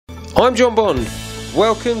I'm Jon Bond.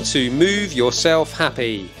 Welcome to Move Yourself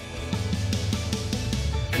Happy.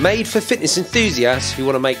 Made for fitness enthusiasts who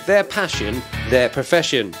want to make their passion their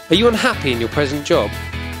profession. Are you unhappy in your present job?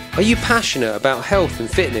 Are you passionate about health and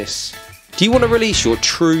fitness? Do you want to release your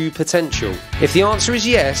true potential? If the answer is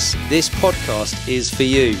yes, this podcast is for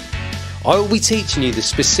you. I will be teaching you the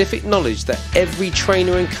specific knowledge that every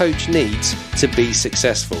trainer and coach needs to be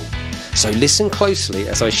successful. So listen closely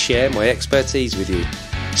as I share my expertise with you.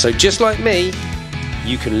 So just like me,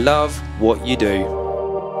 you can love what you do.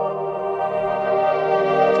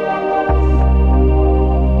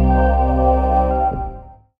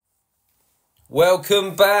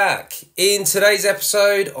 Welcome back. In today's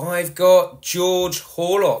episode, I've got George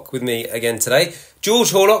Horlock with me again today.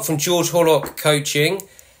 George Horlock from George Horlock Coaching.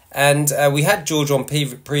 And we had George on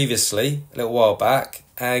previously, a little while back,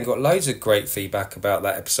 and got loads of great feedback about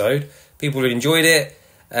that episode. People really enjoyed it,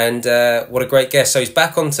 and what a great guest. So he's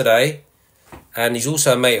back on today, and he's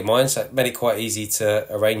also a mate of mine, so it made it quite easy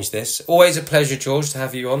to arrange this. Always a pleasure, George, to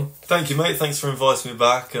have you on. Thank you, mate. Thanks for inviting me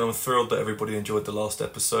back, and I'm thrilled that everybody enjoyed the last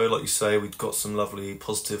episode. Like you say, we've got some lovely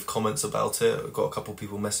positive comments about it. We've got a couple of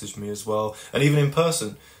people message me as well, and even in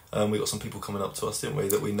person. We got some people coming up to us, didn't we,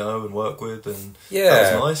 that we know and work with, and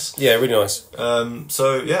that was nice. Yeah, really nice.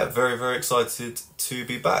 So, yeah, very, very excited to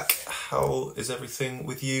be back. How is everything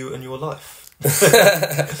with you and your life?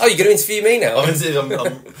 Oh, you're going to interview me now?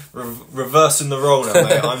 I'm reversing the role now,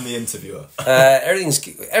 mate. I'm the interviewer. Everything's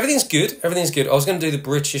good. Everything's good. I was going to do the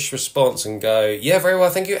British response and go, yeah, very well,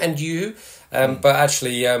 thank you. And you? But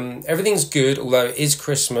actually, everything's good, although it is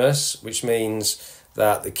Christmas, which means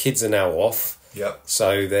that the kids are now off. Yep.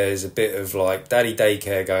 So there's a bit of like daddy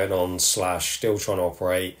daycare going on / still trying to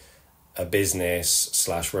operate a business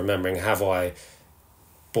 / remembering, have I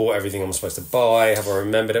bought everything I'm supposed to buy? Have I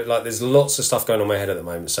remembered it? Like there's lots of stuff going on in my head at the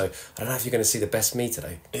moment. So I don't know if you're going to see the best me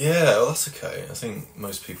today. Yeah, well, that's okay. I think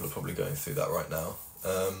most people are probably going through that right now.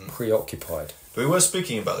 Preoccupied. But we were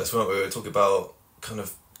speaking about this, weren't we? We were talking about kind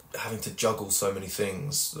of having to juggle so many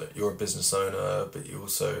things. That you're a business owner, but you're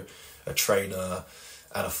also a trainer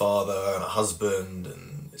and a father and a husband,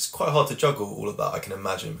 and it's quite hard to juggle all of that, I can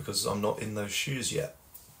imagine, because I'm not in those shoes yet.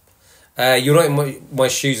 You're not in my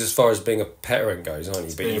shoes as far as being a parent goes, aren't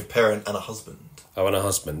you? Being a parent and a husband. Oh, and a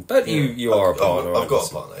husband. But you are a partner. I've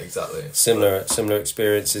got a partner, exactly. Similar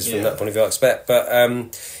experiences from that point of view, I expect. But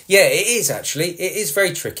yeah, it is actually. It is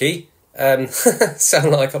very tricky.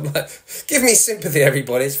 Sound like I'm like, give me sympathy,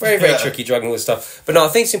 everybody. It's very, very tricky juggling all this stuff. But no, I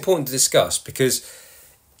think it's important to discuss, because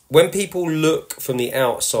when people look from the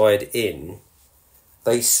outside in,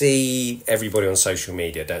 they see everybody on social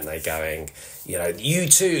media, don't they, going, you know, you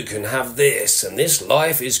too can have this, and this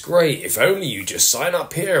life is great. If only you just sign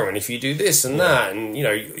up here, and if you do this and that, and, you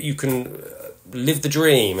know, you can live the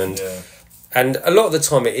dream. And a lot of the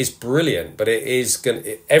time it is brilliant, but it is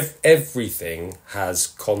everything has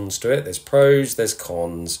cons to it. There's pros, there's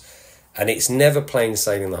cons, and it's never plain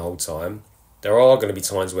sailing the whole time. There are going to be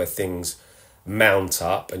times where things mount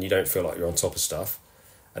up and you don't feel like you're on top of stuff,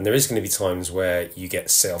 and there is going to be times where you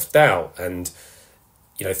get self-doubt and,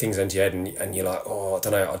 you know, things enter your head and you're like, oh, I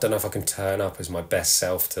don't know if I can turn up as my best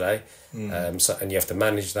self today. So, and you have to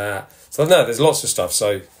manage that. So no, there's lots of stuff.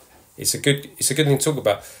 So it's a good thing to talk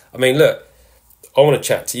about. I mean, look, I want to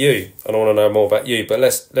chat to you and I want to know more about you, but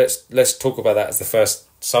let's talk about that as the first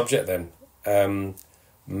subject then.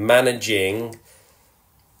 Managing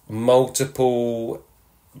multiple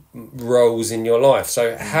roles in your life.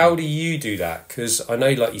 So how do you do that? Because I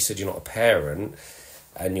know, like you said, you're not a parent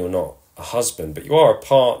and you're not a husband, but you are a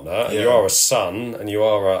partner and you are a son and you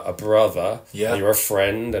are a brother and you're a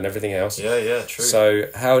friend and everything else. Yeah, true. So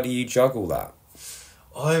how do you juggle that?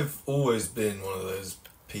 I've always been one of those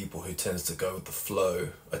people who tends to go with the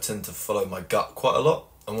flow. I tend to follow my gut quite a lot.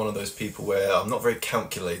 I'm one of those people where I'm not very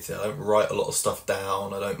calculated. I don't write a lot of stuff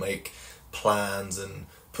down. I don't make plans and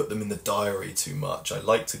put them in the diary too much. I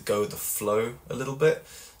like to go with the flow a little bit.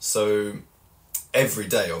 So every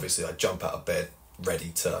day, obviously, I jump out of bed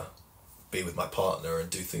ready to be with my partner and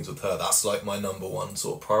do things with her. That's like my number one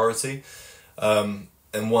sort of priority. And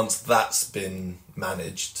once that's been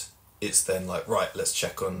managed, it's then like, right, let's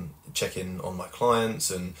check in on my clients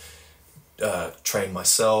and train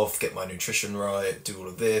myself, get my nutrition right, do all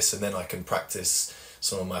of this, and then I can practice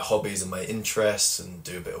some of my hobbies and my interests and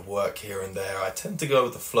do a bit of work here and there. I tend to go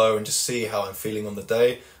with the flow and just see how I'm feeling on the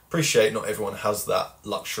day. Appreciate not everyone has that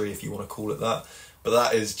luxury, if you want to call it that, but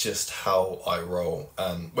that is just how I roll.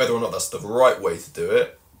 And whether or not that's the right way to do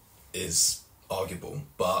it is arguable.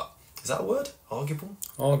 But is that a word? Arguable?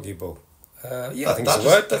 Arguable. I think it's a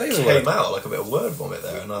word. That came out like a bit of word vomit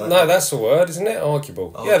there. No, that's a word, isn't it?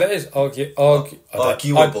 Arguable. Yeah, that is arguable.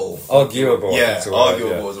 Arguable. Yeah,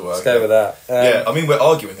 arguable is a word. Let's go with that. I mean, we're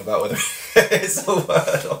arguing about whether it's a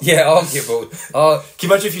word. Yeah, arguable. Can you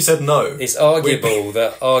imagine if you said no? It's arguable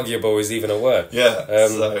that arguable is even a word. Yeah.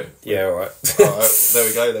 Yeah, all right. All right, there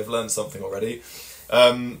we go. They've learned something already.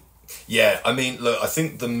 Yeah, I mean, look, I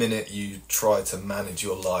think the minute you try to manage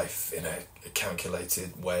your life in a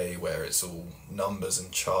calculated way where it's all numbers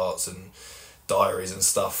and charts and diaries and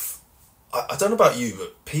stuff, I don't know about you,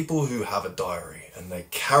 but people who have a diary and they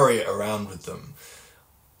carry it around with them,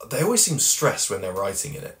 they always seem stressed when they're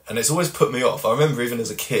writing in it, and it's always put me off. I remember even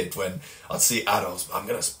as a kid when I'd see adults, I'm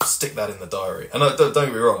going to stick that in the diary, and don't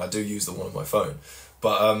get me wrong, I do use the one on my phone,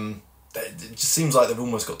 but it just seems like they've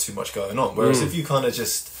almost got too much going on, whereas if you kind of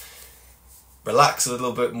just relax a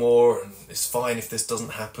little bit more, and it's fine if this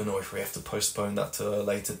doesn't happen or if we have to postpone that to a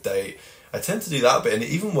later date. I tend to do that a bit, and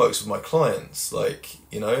it even works with my clients. Like,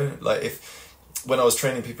 you know, like when I was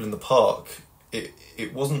training people in the park,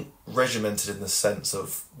 it wasn't regimented in the sense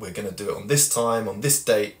of we're going to do it on this time, on this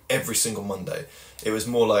date, every single Monday. It was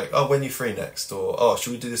more like, oh, when are you free next? Or, oh,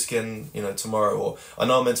 should we do this again, tomorrow? Or, I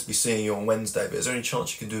know I'm meant to be seeing you on Wednesday, but is there any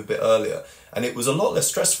chance you can do a bit earlier? And it was a lot less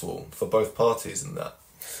stressful for both parties in that.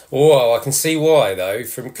 Oh, I can see why, though,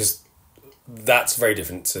 because that's very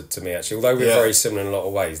different to me, actually. Although we're very similar in a lot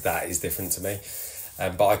of ways, that is different to me.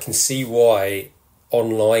 But I can see why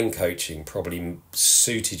online coaching probably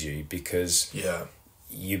suited you, because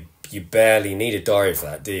you barely need a diary for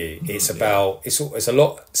that, do you? It's about it's a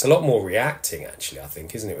lot more reacting, actually, I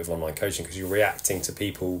think, isn't it, with online coaching, because you're reacting to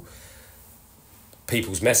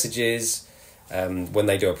people's messages. When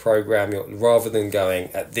they do a program, rather than going,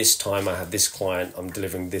 at this time I have this client, I'm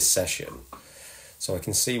delivering this session. So I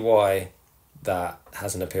can see why that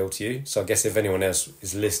hasn't appealed to you. So I guess if anyone else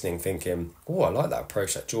is listening thinking, oh, I like that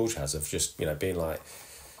approach that George has of just, being like,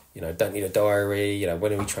 don't need a diary,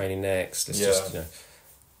 when are we training next? Let's just,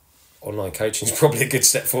 online coaching is probably a good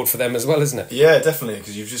step forward for them as well, isn't it? Yeah, definitely,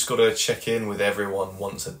 because you've just got to check in with everyone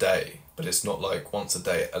once a day, but it's not like once a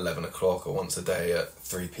day at 11 o'clock or once a day at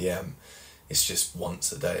 3 p.m. It's just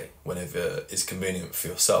once a day, whenever it's convenient for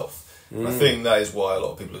yourself. And I think that is why a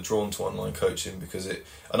lot of people are drawn to online coaching, because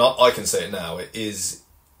and I can say it now, it is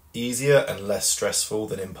easier and less stressful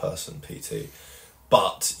than in-person PT.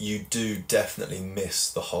 But you do definitely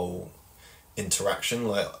miss the whole interaction.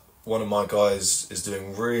 Like, one of my guys is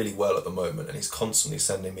doing really well at the moment, and he's constantly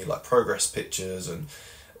sending me like progress pictures and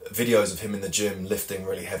videos of him in the gym lifting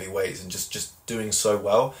really heavy weights and just doing so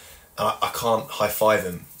well. I can't high-five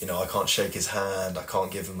him, I can't shake his hand, I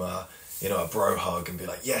can't give him a bro hug and be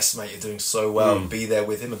like, yes, mate, you're doing so well, and be there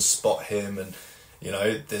with him and spot him, and,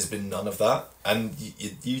 there's been none of that. And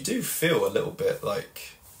you do feel a little bit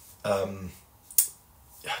like,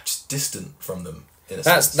 just distant from them, in a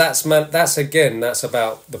sense. That's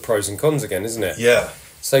about the pros and cons again, isn't it? Yeah.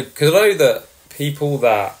 So, because I know that people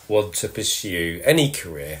that want to pursue any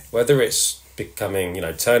career, whether it's becoming,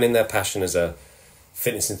 turning their passion as a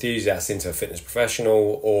fitness enthusiast into a fitness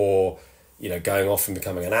professional, or going off and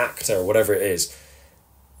becoming an actor or whatever it is,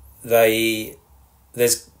 there's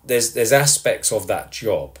aspects of that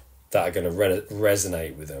job that are going to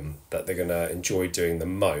resonate with them, that they're going to enjoy doing the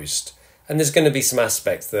most, and there's going to be some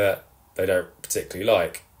aspects that they don't particularly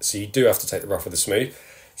like, so you do have to take the rough with the smooth.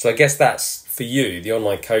 So I guess that's, for you, the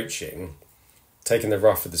online coaching, taking the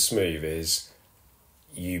rough with the smooth, is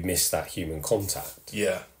you miss that human contact.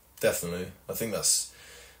 Yeah, definitely. I think that's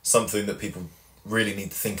something that people really need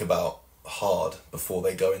to think about hard before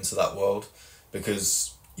they go into that world,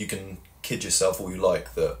 because you can kid yourself all you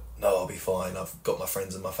like that, no, I'll be fine, I've got my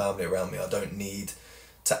friends and my family around me, I don't need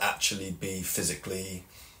to actually be physically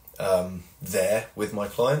there with my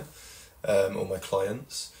client or my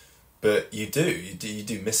clients. But you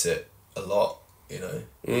do miss it a lot,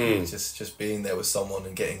 just being there with someone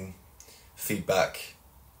and getting feedback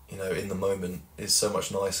in the moment is so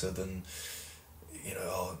much nicer than,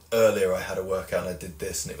 earlier I had a workout and I did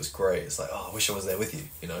this and it was great. It's like, oh, I wish I was there with you,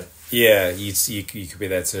 Yeah, you could be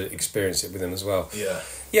there to experience it with them as well. Yeah.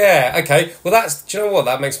 Yeah, okay. Well, do you know what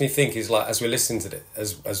that makes me think is, like, as we're listening to it,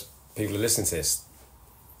 as people are listening to this,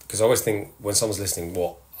 because I always think when someone's listening,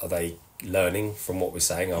 what are they learning from what we're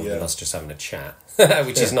saying, other than us just having a chat,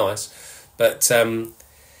 which is nice. But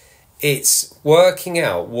it's working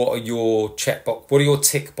out what are your tick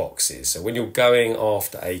boxes. So when you're going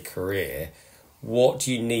after a career, what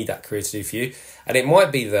do you need that career to do for you? And it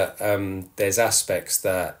might be that there's aspects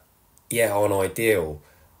that, aren't ideal,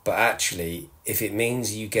 but actually, if it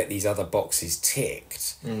means you get these other boxes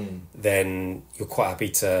ticked, then you're quite happy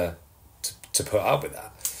to put up with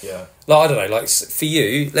that. Yeah. Like, I don't know, like for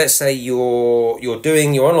you, let's say you're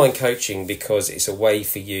doing your online coaching because it's a way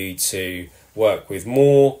for you to work with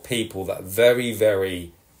more people that are very,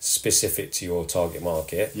 very specific to your target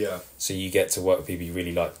market. Yeah. So you get to work with people you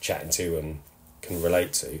really like chatting to and can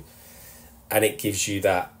relate to. And it gives you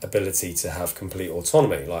that ability to have complete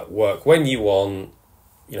autonomy, like work when you want,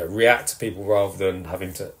 react to people rather than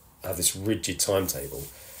having to have this rigid timetable.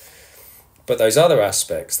 But those other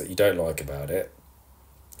aspects that you don't like about it,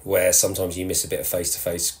 where sometimes you miss a bit of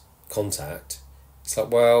face-to-face contact, it's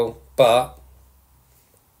like, well, but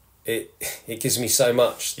it gives me so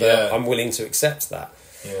much that I'm willing to accept that.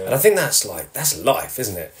 Yeah. And I think that's life,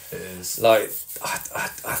 isn't it? It is. Like,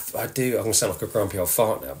 I'm going to sound like a grumpy old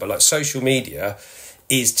fart now, but like social media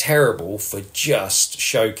is terrible for just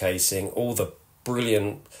showcasing all the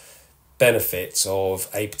brilliant benefits of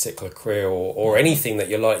a particular career or anything that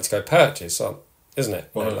you're likely to go purchase, isn't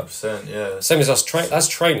it? 100%, yeah. Same as us as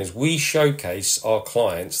trainers, we showcase our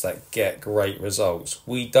clients that get great results.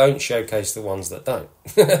 We don't showcase the ones that don't.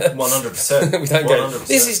 100%. We don't go,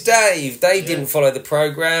 this is Dave. Dave didn't follow the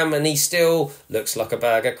program and he still looks like a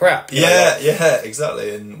bag of crap. Yeah,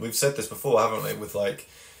 exactly. And we've said this before, haven't we? With like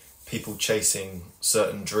people chasing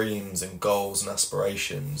certain dreams and goals and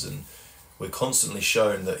aspirations, and we're constantly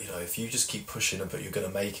shown that, if you just keep pushing and you're going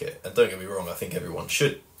to make it. And don't get me wrong, I think everyone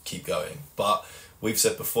should keep going. But we've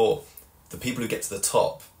said before, the people who get to the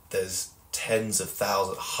top, there's tens of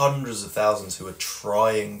thousands, hundreds of thousands who are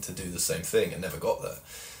trying to do the same thing and never got there.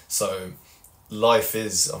 So life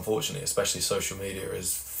is, unfortunately, especially social media,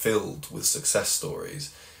 is filled with success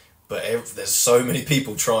stories. But there's so many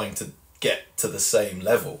people trying to get to the same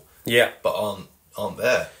level. Yeah. But aren't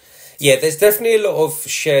there. Yeah, there's definitely a lot of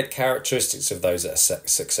shared characteristics of those that are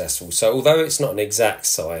successful. So although it's not an exact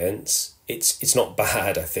science, it's not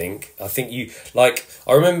bad, I think. I think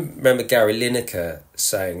I remember Gary Lineker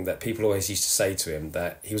saying that people always used to say to him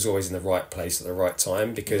that he was always in the right place at the right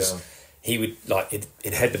time, because he would,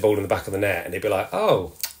 he'd head the ball in the back of the net and he'd be like,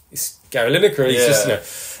 oh, it's Gary Lineker. He's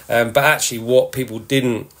just, but actually what people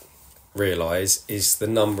didn't realise is the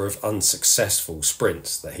number of unsuccessful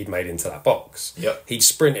sprints that he'd made into that box. Yep. He'd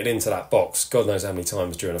sprinted into that box God knows how many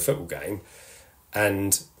times during a football game,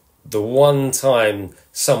 and the one time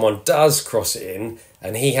someone does cross it in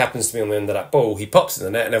and he happens to be on the end of that ball, he pops in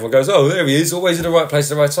the net and everyone goes, oh, there he is, always in the right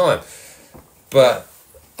place at the right time. But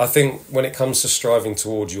I think when it comes to striving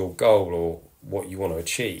towards your goal or what you want to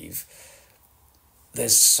achieve,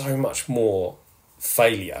 there's so much more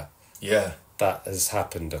failure that has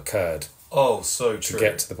occurred. Oh, so true. To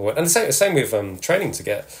get to the point. And the same with training,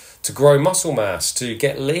 to grow muscle mass, to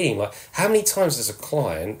get lean. Like, how many times does a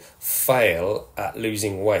client fail at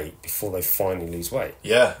losing weight before they finally lose weight?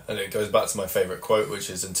 Yeah, and it goes back to my favourite quote,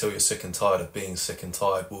 which is, until you're sick and tired of being sick and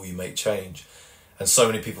tired, will you make change? And so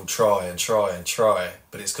many people try and try and try,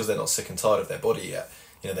 but it's because they're not sick and tired of their body yet.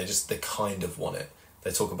 They kind of want it.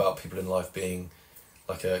 They talk about people in life being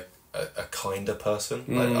like a kinder person.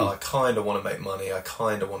 Like, I kind of want to make money, I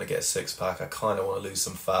kind of want to get a six-pack, I kind of want to lose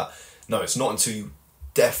some fat. No, it's not until you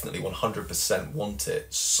definitely 100% want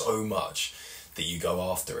it so much that you go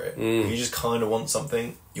after it. If you just kind of want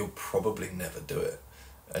something, you'll probably never do it.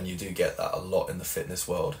 And you do get that a lot in the fitness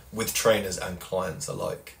world, with trainers and clients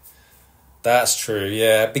alike. That's true,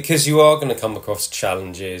 yeah, because you are going to come across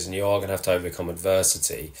challenges and you are going to have to overcome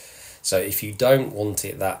adversity. So if you don't want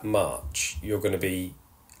it that much, you're going to be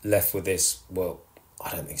left with this, well, I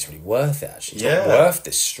don't think it's really worth it, actually. It's not worth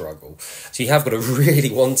this struggle. So you have got to really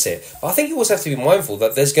want it. But I think you also have to be mindful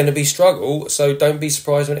that there's going to be struggle, so don't be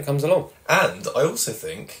surprised when it comes along. And I also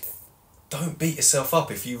think, don't beat yourself up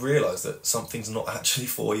if you realise that something's not actually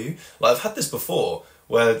for you. Like, I've had this before,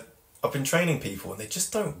 where I've been training people and they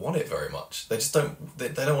just don't want it very much. They just don't, they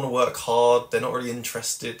don't want to work hard, they're not really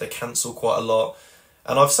interested, they cancel quite a lot.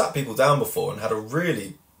 And I've sat people down before and had a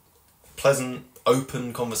really pleasant,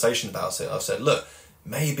 open conversation about it. I've said, look,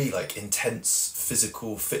 maybe like intense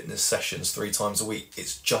physical fitness sessions 3 times a week,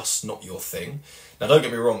 it's just not your thing. Now, don't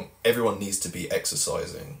get me wrong, everyone needs to be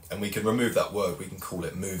exercising, and we can remove that word, we can call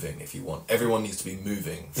it moving if you want. Everyone needs to be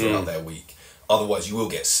moving throughout their week. Otherwise you will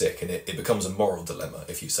get sick, and it becomes a moral dilemma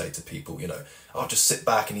if you say to people, I'll just sit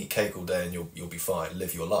back and eat cake all day and you'll be fine,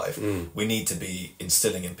 live your life. We need to be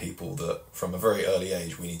instilling in people that from a very early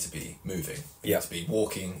age we need to be moving. We need to be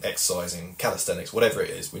walking, exercising, calisthenics, whatever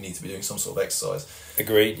it is, we need to be doing some sort of exercise.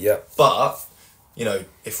 Agreed, yeah. But,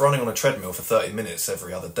 if running on a treadmill for 30 minutes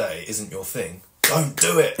every other day isn't your thing, don't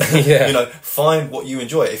do it. Yeah. You know, find what you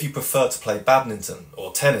enjoy. If you prefer to play badminton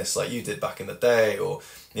or tennis like you did back in the day, or,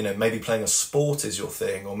 you know, maybe playing a sport is your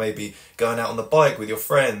thing, or maybe going out on the bike with your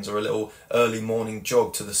friends, or a little early morning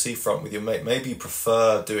jog to the seafront with your mate. Maybe you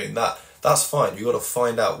prefer doing that. That's fine. You got to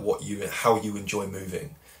find out how you enjoy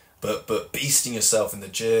moving. But beasting yourself in the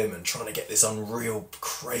gym and trying to get this unreal,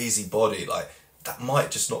 crazy body, like, that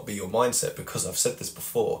might just not be your mindset, because I've said this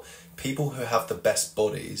before, people who have the best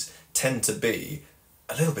bodies tend to be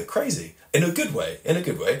a little bit crazy, in a good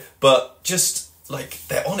way, but just, like,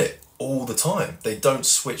 they're on it all the time. They don't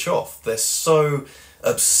switch off. They're so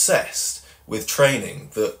obsessed with training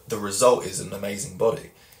that the result is an amazing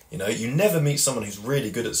body. You know, you never meet someone who's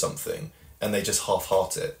really good at something and they just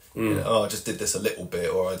half-heart it. You know, oh, I just did this a little bit,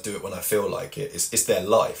 or I do it when I feel like it. It's their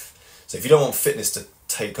life. So if you don't want fitness to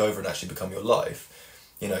take over and actually become your life,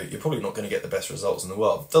 you know, you're probably not going to get the best results in the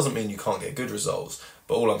world. Doesn't mean you can't get good results,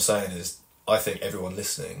 but all I'm saying is, I think everyone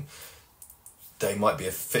listening, they might be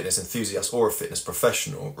a fitness enthusiast or a fitness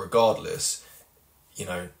professional, regardless. You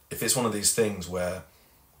know, if it's one of these things where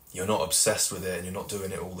you're not obsessed with it and you're not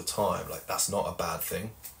doing it all the time, like, that's not a bad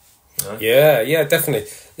thing. You know? Yeah, definitely.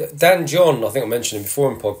 Jon, I think I mentioned him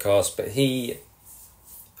before in podcast, but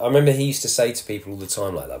I remember he used to say to people all the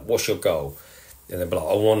time like that, what's your goal? And they'd be like,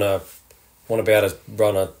 I want to be able to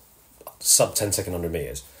run a sub 10-second 100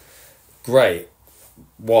 metres. Great.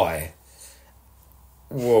 Why?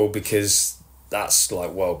 Well, because that's,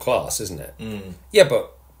 like, world class, isn't it? Yeah,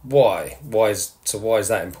 but why? Why is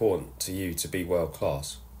that important to you to be world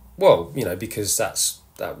class? Well, you know, because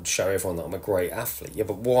that would show everyone that I'm a great athlete. Yeah,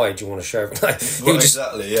 but why do you want to show everyone?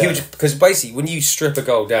 Because basically, when you strip a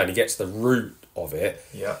goal down, you get to the root of it.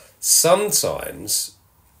 Yeah. Sometimes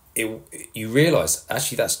you realise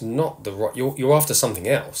actually that's not the right. You're after something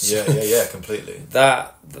else. Yeah, completely.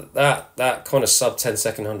 that kind of sub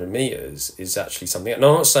 10-second 100 metres is actually something. And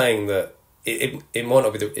I'm not saying that it might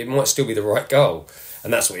not be it might still be the right goal,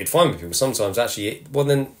 and that's what you'd find with people. Sometimes actually,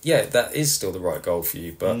 that is still the right goal for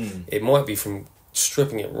you, but it might be from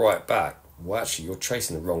stripping it right back. Well, actually, you're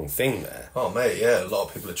chasing the wrong thing there. Oh, mate, yeah. A lot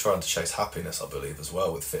of people are trying to chase happiness, I believe, as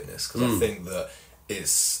well with fitness, because I think that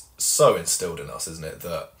it's so instilled in us, isn't it,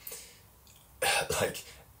 that, like,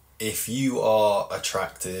 if you are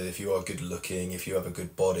attractive, if you are good looking, if you have a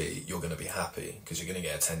good body, you're going to be happy because you're going to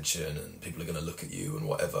get attention and people are going to look at you and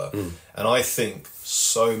whatever. And I think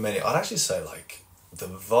I'd actually say, like, the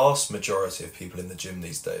vast majority of people in the gym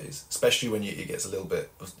these days, especially when it gets a little bit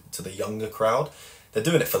to the younger crowd, they're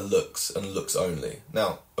doing it for looks and looks only.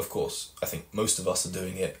 Now, of course, I think most of us are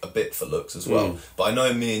doing it a bit for looks as well. But I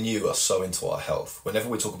know me and you are so into our health. Whenever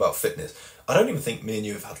we talk about fitness, I don't even think me and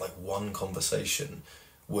you have had, like, one conversation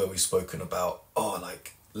where we've spoken about,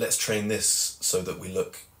 let's train this so that we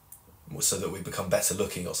become better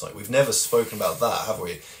looking or something. We've never spoken about that, have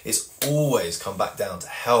we? It's always come back down to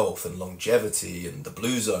health and longevity and the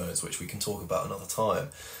blue zones, which we can talk about another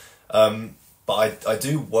time. But I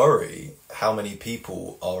do worry how many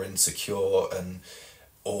people are insecure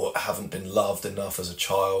or haven't been loved enough as a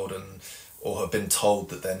child or have been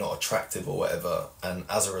told that they're not attractive or whatever, and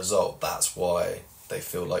as a result, that's why they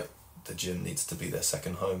feel like the gym needs to be their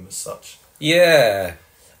second home as such. Yeah.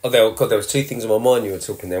 Oh, there was two things in my mind you were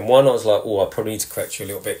talking there. One, I was like, I probably need to correct you a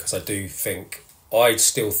little bit, because I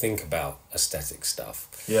still think about aesthetic stuff.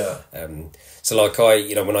 Yeah. So, like,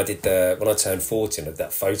 when I turned 40 and had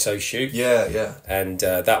that photo shoot. Yeah. And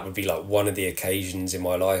that would be, like, one of the occasions in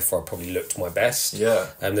my life where I probably looked my best. Yeah.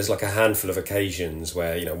 And there's, like, a handful of occasions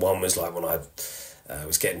where, one was, like, when I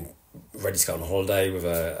was getting ready to go on holiday with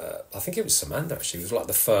I think it was Samantha, actually. It was, like,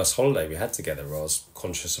 the first holiday we had together where I was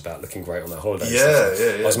conscious about looking great on that holiday.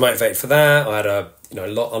 Yeah. I was motivated for that. I had a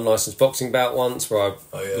unlicensed boxing bout once where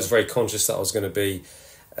I was very conscious that I was going to be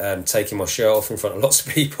taking my shirt off in front of lots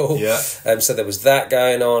of people. Yeah. So there was that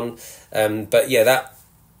going on. But yeah,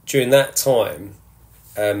 during that time,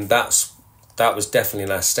 that was definitely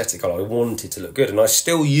an aesthetic goal. I wanted to look good, and I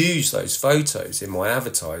still use those photos in my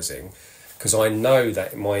advertising, because I know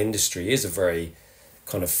that my industry is a very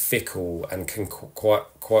kind of fickle and can quite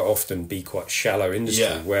often be quite shallow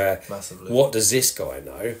industry, where massively. What does this guy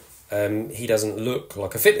know? He doesn't look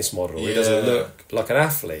like a fitness model. He doesn't look like an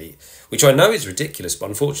athlete, which I know is ridiculous, but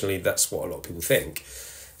unfortunately that's what a lot of people think.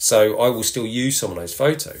 So I will still use some of those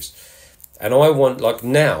photos. And I want, like,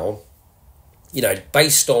 now,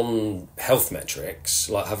 based on health metrics,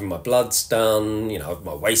 like having my bloods done,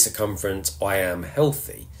 my waist circumference, I am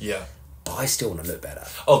healthy. Yeah. But I still want to look better.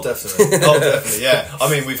 Oh, definitely. Yeah. I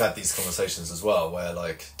mean, we've had these conversations as well where,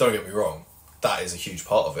 like, don't get me wrong, that is a huge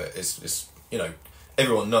part of it. It's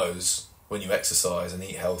everyone knows when you exercise and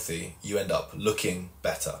eat healthy, you end up looking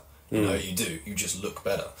better. You know, you do. You just look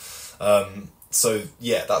better. So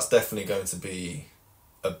yeah, that's definitely going to be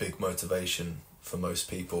a big motivation for most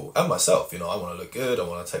people and myself. You know, I want to look good. I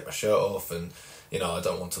want to take my shirt off, and you know, I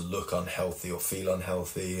don't want to look unhealthy or feel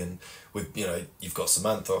unhealthy. And with, you know, you've got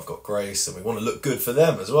Samantha, I've got Grace, and we want to look good for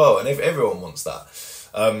them as well. And everyone wants that.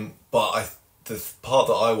 But the part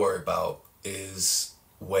that I worry about is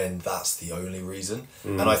when that's the only reason.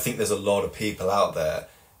 And I think there's a lot of people out there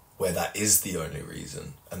where that is the only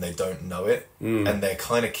reason and they don't know it. And they're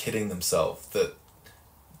kind of kidding themselves that,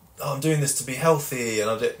 oh, I'm doing this to be healthy.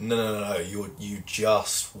 And no. You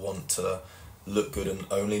just want to look good and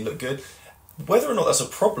only look good. Whether or not that's a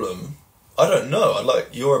problem, I don't know. I'd like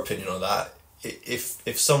your opinion on that.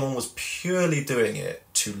 If someone was purely doing it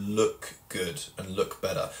to look good and look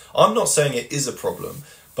better, I'm not saying it is a problem,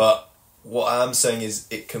 but what I am saying is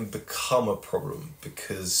it can become a problem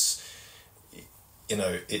because, you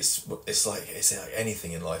know, it's like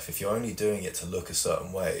anything in life. If you're only doing it to look a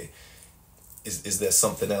certain way, is there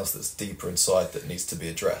something else that's deeper inside that needs to be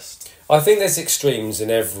addressed? I think there's extremes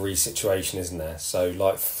in every situation, isn't there? So,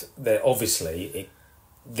 like, there obviously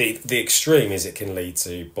the extreme is it can lead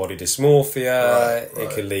to body dysmorphia, right.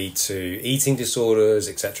 It can lead to eating disorders,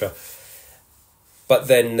 etc. But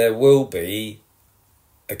then there will be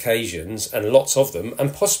occasions, and lots of them,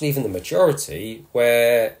 and possibly even the majority,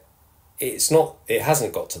 where it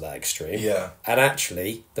hasn't got to that extreme. Yeah. And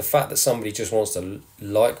actually, the fact that somebody just wants to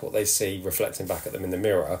like what they see reflecting back at them in the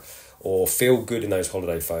mirror, or feel good in those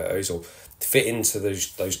holiday photos, or fit into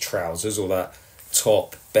those trousers or that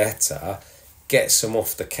top better, gets them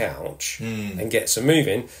off the couch and gets them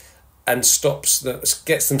moving, and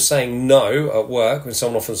gets them saying no at work when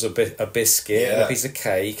someone offers a biscuit and a piece of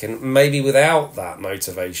cake, and maybe without that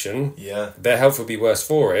motivation, their health would be worse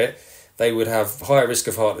for it. They would have higher risk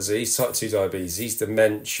of heart disease, type 2 diabetes,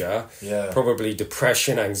 dementia, probably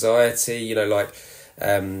depression, anxiety, you know, like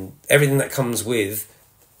everything that comes with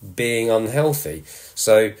being unhealthy.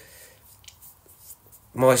 So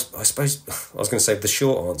I suppose I was going to say the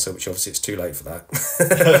short answer, which obviously it's too late for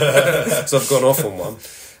that. So I've gone off on one.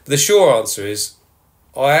 But the short answer is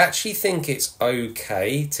I actually think it's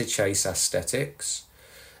okay to chase aesthetics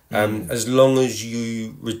as long as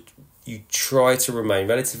you try to remain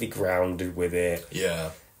relatively grounded with it. Yeah.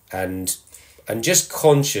 And just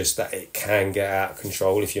conscious that it can get out of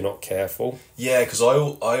control if you're not careful. Yeah, because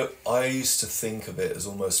I used to think of it as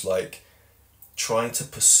almost like trying to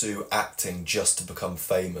pursue acting just to become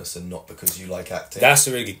famous and not because you like acting. That's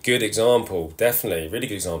a really good example, definitely, really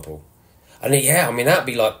good example. And yeah, I mean, that'd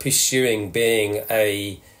be like pursuing being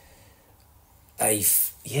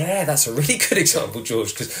that's a really good example,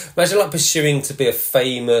 George, because imagine like pursuing to be a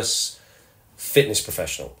famous fitness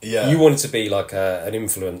professional. Yeah. You wanted to be like an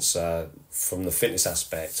influencer from the fitness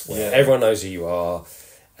aspect where everyone knows who you are.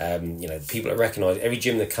 You know, people that recognise, every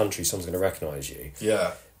gym in the country, someone's going to recognise you.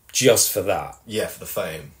 Yeah. Just for that. Yeah, for the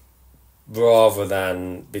fame. Rather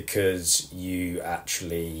than because you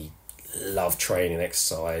actually love training,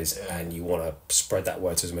 exercise, and you want to spread that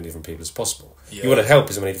word to as many different people as possible. Yeah. You want to help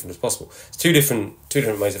as many different as possible. It's two different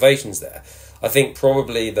motivations there. I think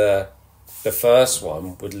probably the first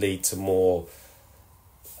one would lead to more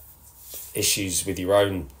issues with your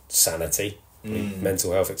own sanity,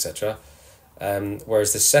 mental health, etc.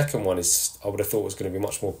 Whereas the second one is, I would have thought, was going to be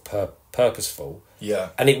much more purposeful. Yeah.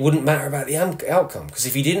 And it wouldn't matter about the outcome, because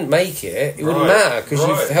if you didn't make it, it wouldn't matter, because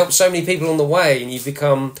you've helped so many people on the way, and you've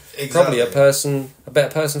become probably a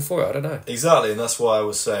better person for it. I don't know. Exactly, and that's why I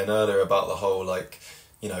was saying earlier about the whole, like,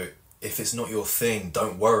 you know, if it's not your thing,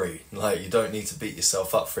 don't worry. Like, you don't need to beat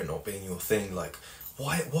yourself up for it not being your thing. Like,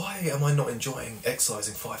 why am I not enjoying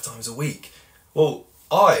exercising 5 times a week? Well,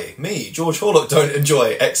 George Horlock, don't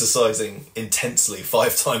enjoy exercising intensely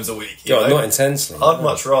 5 times a week. You know? Not intensely. I'd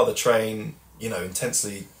much rather train, you know,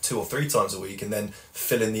 intensely 2 or 3 times a week, and then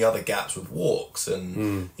fill in the other gaps with walks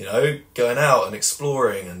and, you know, going out and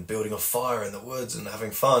exploring and building a fire in the woods and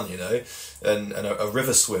having fun, you know, and a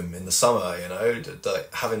river swim in the summer, you know,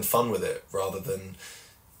 like having fun with it rather than,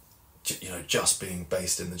 you know, just being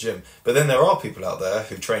based in the gym. But then there are people out there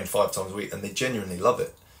who train 5 times a week and they genuinely love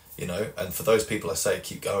it. You know, and for those people, I say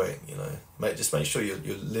keep going. You know, just make sure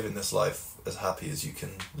you're living this life as happy as you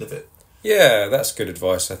can live it. Yeah, that's good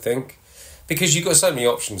advice, I think, because you've got so many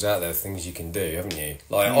options out there, things you can do, haven't you?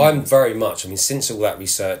 Like I'm very much. I mean, since all that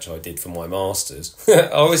research I did for my masters, I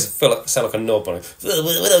always sound like a knob when I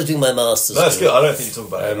was doing my masters. No, that's good. I don't think you talk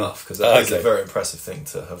about it enough, because that is a very impressive thing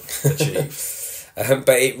to have achieved.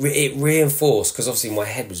 But it reinforced, because obviously my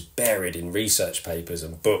head was buried in research papers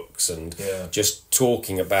and books and just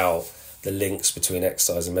talking about the links between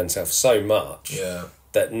exercise and mental health so much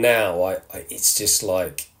that now I it's just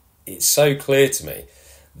like it's so clear to me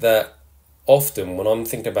that often when I'm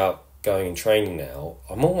thinking about going and training now,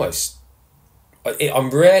 I'm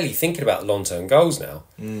rarely thinking about long-term goals now.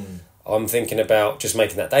 I'm thinking about just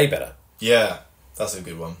making that day better. Yeah, that's a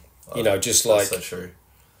good one. You know, just like... That's so true.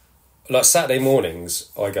 Like Saturday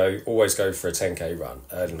mornings, I always go for a 10k run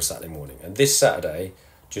early on Saturday morning. And this Saturday,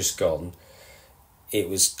 just gone, it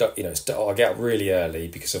was, you know, I get up really early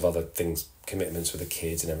because of other things, commitments with the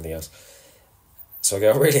kids and everything else. So I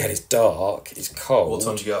go really early, it's dark, it's cold. What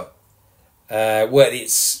time do you get up? I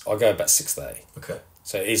go about 6:30. Okay.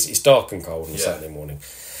 So it's dark and cold on Saturday morning.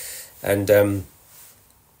 And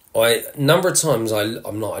number of times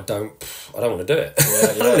I'm like, I don't want to do it.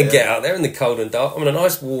 I don't want to get out there in the cold and dark. I'm in a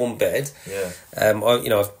nice warm bed. Yeah. I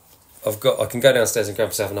can go downstairs and grab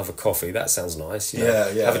myself another coffee. That sounds nice. You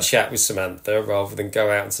know? Have a chat with Samantha rather than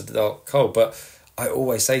go out into the dark cold. But I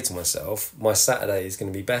always say to myself, my Saturday is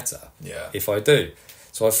going to be better if I do.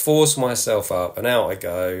 So I force myself up and out I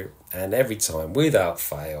go, and every time, without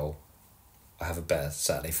fail, I have a better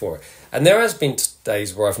Saturday for it. And there has been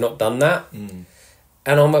days where I've not done that.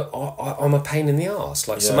 And I'm a pain in the arse.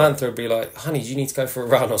 Like Samantha would be like, "Honey, do you need to go for a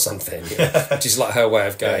run or something?" You know, which is like her way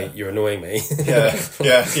of going, "You're annoying me." Yeah.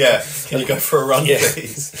 Can you go for a run,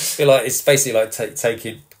 please? It's basically like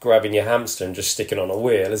grabbing your hamster and just sticking on a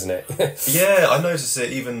wheel, isn't it? Yeah, I notice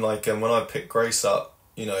it even like when I pick Grace up.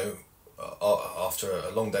 You know, after a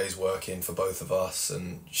long day's working for both of us,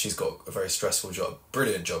 and she's got a very stressful job,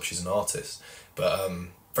 brilliant job. She's an artist, but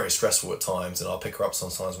very stressful at times, and I'll pick her up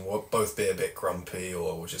sometimes and we'll both be a bit grumpy,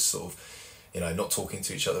 or we'll just sort of, you know, not talking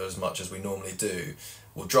to each other as much as we normally do.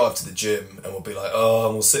 We'll drive to the gym and we'll be like,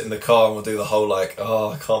 and we'll sit in the car and we'll do the whole like,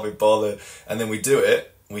 I can't be bothered. And then we do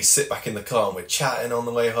it, we sit back in the car and we're chatting on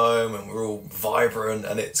the way home and we're all vibrant,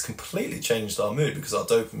 and it's completely changed our mood because our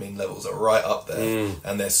dopamine levels are right up there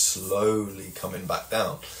and they're slowly coming back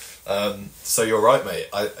down. So you're right, mate.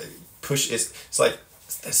 It's like,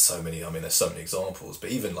 there's so many examples,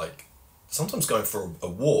 but even like sometimes going for a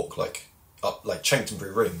walk, like up like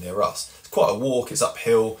Chanctonbury Ring near us, it's quite a walk, it's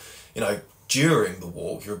uphill, you know. During the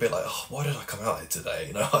walk you're a bit like, why did I come out here today,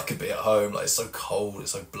 you know? I could be at home, like it's so cold,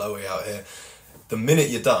 it's so blowy out here. The minute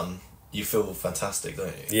you're done, you feel fantastic, don't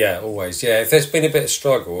you? Yeah, always. Yeah, if there's been a bit of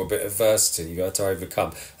struggle, a bit of adversity you got to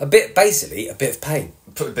overcome, a bit of pain.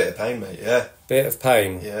 Put a bit of pain, mate. Yeah, bit of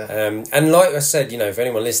pain. Yeah. And like I said, you know, if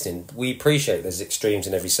anyone listening, we appreciate there's extremes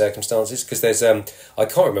in every circumstances, because there's I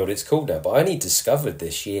can't remember what it's called now, but I only discovered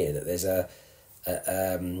this year that there's an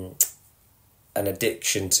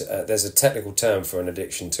addiction to there's a technical term for an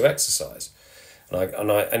addiction to exercise.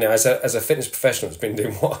 And as a fitness professional that's been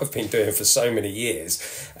doing what I've been doing for so many years,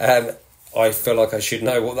 I feel like I should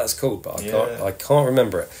know what that's called, but I can't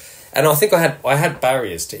remember it. And I think I had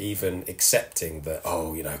barriers to even accepting that.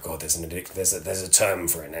 Oh, you know, God, there's an addiction. There's a term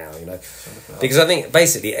for it now, you know, because I think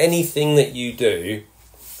basically anything that you do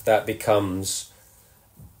that becomes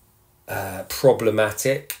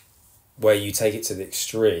problematic, where you take it to the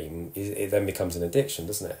extreme, it then becomes an addiction,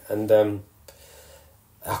 doesn't it? And I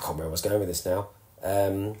can't remember where I was going with this now.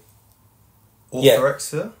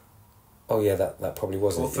 Orthorexia? Yeah. Oh yeah, that probably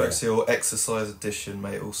wasn't orthorexia or exercise addiction,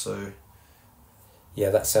 mate. Also,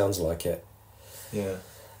 yeah, that sounds like it. Yeah.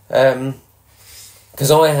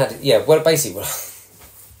 Because I had basically,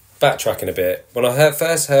 backtracking a bit, when I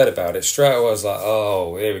first heard about it, straight away I was like,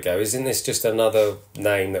 oh, here we go. Isn't this just another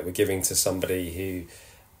name that we're giving to somebody who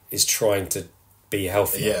is trying to be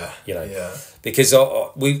healthy? Yeah. You know. Yeah. Because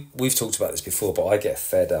we've talked about this before, but I get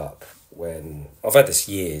fed up when I've had this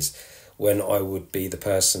years, when I would be the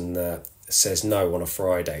person that says no on a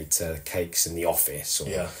Friday to cakes in the office,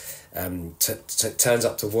 or turns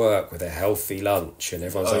up to work with a healthy lunch, and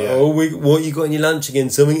everyone's what you got in your lunch again?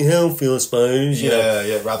 Something healthy, I suppose.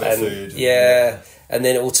 Rabbit food. And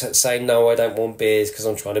then it will say no, I don't want beers because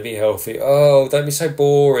I'm trying to be healthy. Oh, don't be so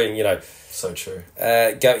boring, you know. So true.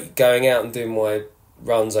 Going out and doing my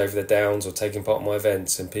runs over the downs or taking part in my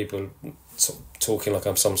events, and people sort of talking like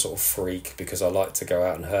I'm some sort of freak because I like to go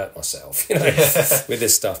out and hurt myself, you know, with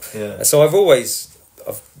this stuff. Yeah. So I've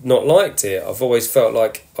not liked it. I've always felt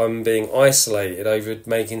like I'm being isolated over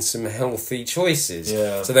making some healthy choices.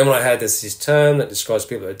 Yeah. So then when I heard this term that describes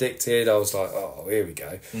people that are addicted, I was like, oh, here we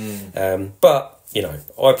go. But, you know,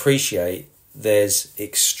 I appreciate there's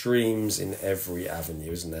extremes in every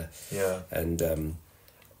avenue, isn't there? Yeah. And an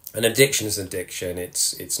addiction is an addiction.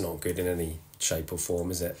 It's not good in any shape or form,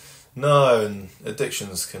 is it? No, and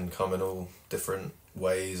addictions can come in all different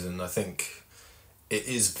ways, and I think it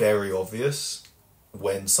is very obvious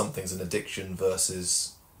when something's an addiction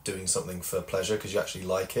versus doing something for pleasure because you actually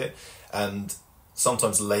like it. And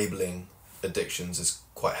sometimes labelling addictions is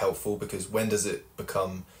quite helpful, because when does it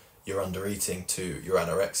become you're under eating to you're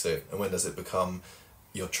anorexic, and when does it become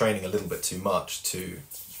you're training a little bit too much to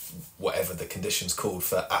whatever the condition's called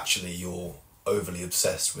for actually you're overly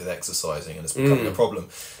obsessed with exercising and it's becoming a problem.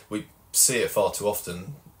 We see it far too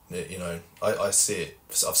often. You know, I see it,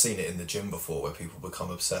 I've seen it in the gym before where people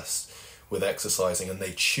become obsessed with exercising and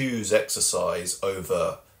they choose exercise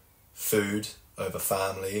over food, over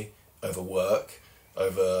family, over work,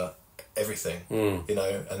 over everything, you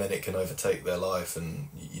know, and then it can overtake their life and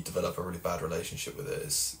you develop a really bad relationship with it.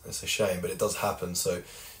 It's a shame, but it does happen. So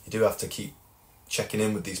you do have to keep checking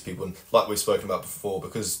in with these people. And like we've spoken about before,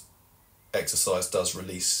 because exercise does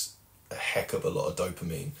release a heck of a lot of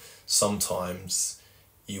dopamine, sometimes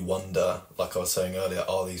you wonder, like I was saying earlier,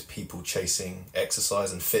 are these people chasing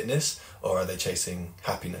exercise and fitness, or are they chasing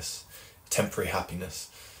happiness, temporary happiness?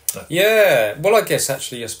 Yeah, well, I guess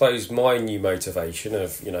actually, I suppose my new motivation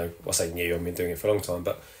of, you know, I say new, I've been doing it for a long time,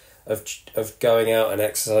 but of going out and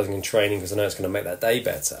exercising and training because I know it's going to make that day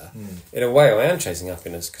better. In a way, I am chasing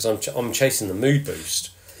happiness because I'm chasing the mood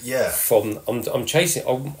boost. Yeah. I'm chasing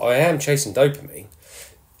dopamine.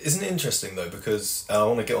 Isn't it interesting though? Because I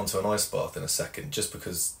want to get onto an ice bath in a second, just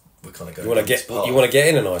because we're kind of going. You want to get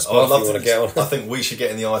in an ice bath? I'd love to get on. I think we should get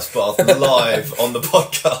in the ice bath live on the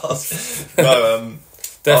podcast. No,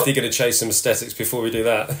 definitely going to chase some aesthetics before we do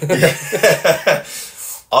that. Yeah.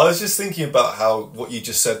 I was just thinking about how what you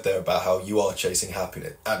just said there about how you are chasing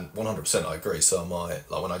happiness, and 100% I agree. So am I.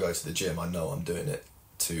 Like when I go to the gym, I know I'm doing it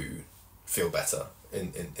to feel better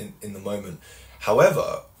in the moment.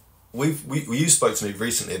 However, you spoke to me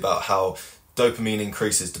recently about how dopamine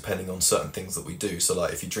increases depending on certain things that we do. So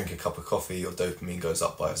like if you drink a cup of coffee, your dopamine goes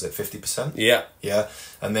up by, is it 50%? Yeah. Yeah.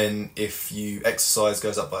 And then if you exercise,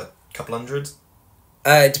 goes up by a couple hundred?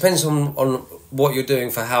 It depends on what you're doing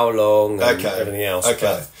for how long and everything else.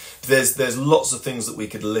 Okay. There's lots of things that we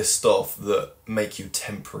could list off that make you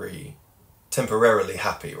temporarily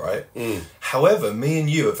happy, right? However, me and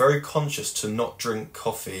you are very conscious to not drink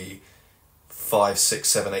coffee 5, 6,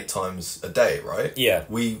 7, 8 times a day, right? Yeah.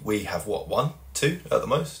 We have what, 1, 2 at the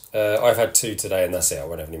most? I've had 2 today and that's it. I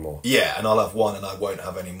won't have any more. Yeah, and I'll have 1 and I won't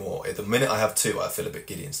have any more. At the minute I have 2, I feel a bit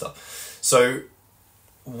giddy and stuff. So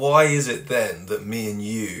why is it then that me and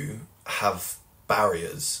you have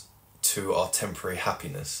barriers to our temporary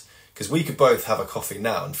happiness? Because we could both have a coffee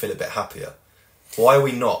now and feel a bit happier. Why are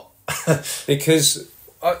we not? Because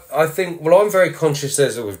I think, well, I'm very conscious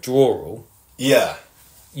there's a withdrawal. Yeah.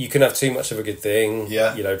 You can have too much of a good thing.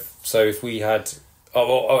 Yeah. You know, so if we had...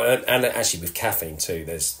 and actually with caffeine too,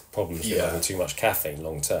 there's problems with having too much caffeine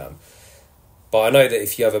long term. But I know that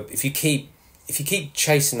if you keep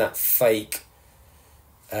chasing that fake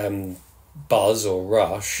buzz or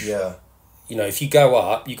rush, you know, if you go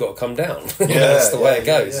up, you got to come down. That's the way it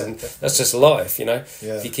goes, and that's just life. You know,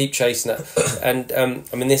 if you keep chasing that, and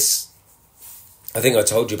I mean this. I think I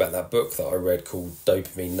told you about that book that I read called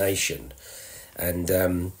Dopamine Nation,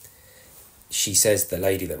 and she says, the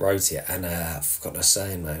lady that wrote it, and I've forgotten her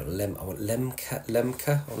surname now, Lemke,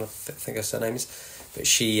 I think her surname is, but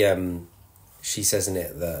she says in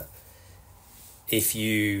it that if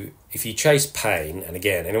you chase pain, and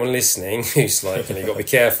again, anyone listening who's like, you know, you've got to be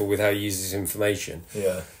careful with how you use this information.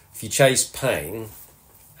 Yeah. If you chase pain,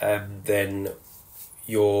 then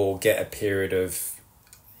you'll get a period of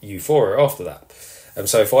euphoria after that.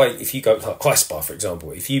 So if you go like ice bath, for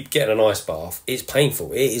example, if you get in an ice bath, it's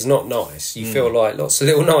painful. It is not nice. You feel like lots of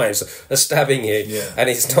little knives are stabbing you, and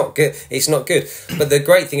it's not good. It's not good. But the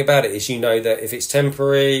great thing about it is, you know, that if it's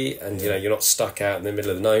temporary and you know you're not stuck out in the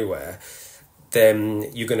middle of nowhere, then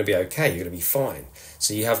you're going to be okay. You're going to be fine.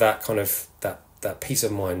 So you have that kind of that peace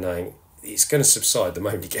of mind knowing it's going to subside the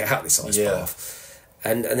moment you get out of this ice bath,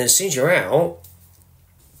 and then as soon as you're out,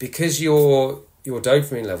 because your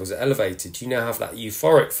dopamine levels are elevated, you now have that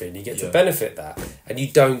euphoric feeling. You get to benefit that, and you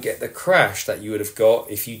don't get the crash that you would have got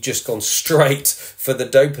if you'd just gone straight for the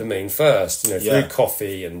dopamine first, you know, through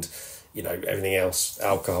coffee and, you know, everything else,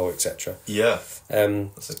 alcohol, etc. Yeah.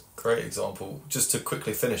 That's a great example. Just to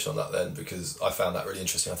quickly finish on that then, because I found that really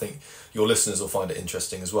interesting. I think your listeners will find it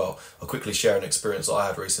interesting as well. I'll quickly share an experience I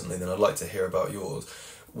had recently, then I'd like to hear about yours.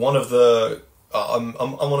 One of the... I'm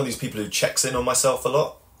one of these people who checks in on myself a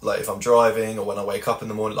lot. Like if I'm driving or when I wake up in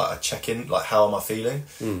the morning, like I check in, like how am I feeling?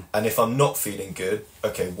 And if I'm not feeling good,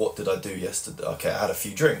 okay, what did I do yesterday? Okay, I had a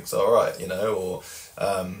few drinks, all right, you know, or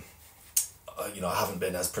you know, I haven't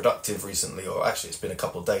been as productive recently, or actually it's been a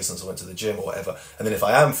couple of days since I went to the gym or whatever. And then if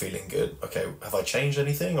I am feeling good, okay, have I changed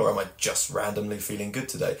anything, or am I just randomly feeling good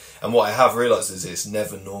today? And what I have realised is it's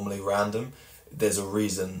never normally random. There's a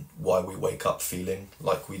reason why we wake up feeling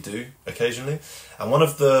like we do occasionally. And one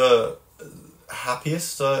of the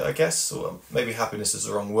happiest, I guess, or maybe happiness is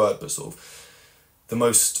the wrong word, but sort of the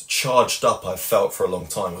most charged up I've felt for a long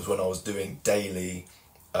time was when I was doing daily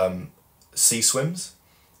sea swims.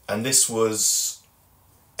 And this was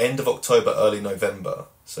end of October, early November.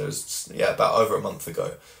 So it was, about over a month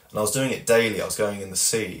ago. And I was doing it daily. I was going in the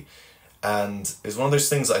sea. And it was one of those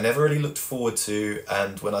things that I never really looked forward to.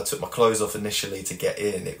 And when I took my clothes off initially to get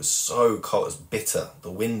in, it was so cold. It was bitter.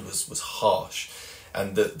 The wind was harsh.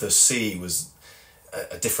 And the sea was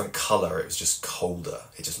a different colour. It was just colder.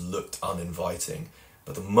 It just looked uninviting.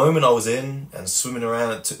 But the moment I was in and swimming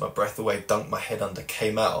around and took my breath away, dunked my head under,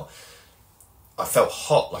 came out, I felt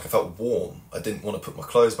hot, like I felt warm. I didn't want to put my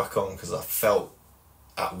clothes back on because I felt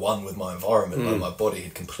at one with my environment, like my body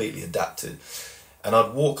had completely adapted. And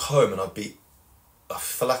I'd walk home and I'd be,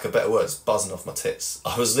 for lack of better words, buzzing off my tits.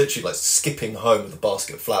 I was literally like skipping home with a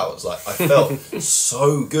basket of flowers. Like I felt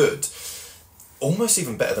so good. Almost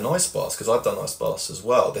even better than ice baths, because I've done ice baths as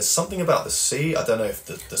well. There's something about the sea, I don't know if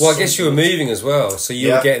the well, I guess you were moving as well, so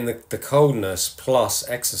you were getting the coldness plus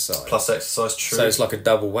exercise. Plus exercise, true. So it's like a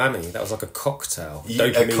double whammy. That was like a cocktail.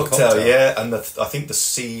 Dopamine cocktail, yeah. And I think the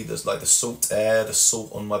sea, there's like the salt air, the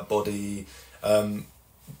salt on my body,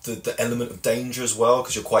 the element of danger as well,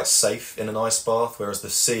 because you're quite safe in an ice bath, whereas the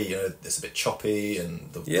sea, it's a bit choppy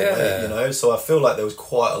and the way, so I feel like there was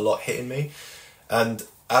quite a lot hitting me. And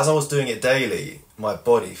as I was doing it daily, my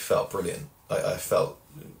body felt brilliant. I felt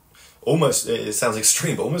almost, it sounds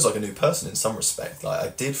extreme, but almost like a new person in some respect. Like I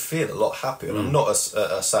did feel a lot happier. And I'm not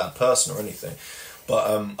a sad person or anything,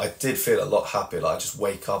 but I did feel a lot happier. Like I just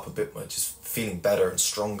wake up a bit more, just feeling better and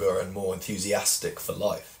stronger and more enthusiastic for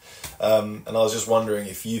life. And I was just wondering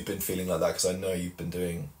if you've been feeling like that, because I know you've been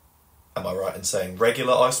doing, am I right in saying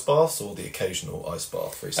regular ice baths or the occasional ice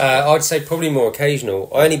bath recently? I'd say probably more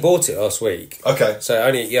occasional. I only bought it last week. Okay. So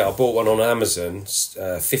I bought one on Amazon,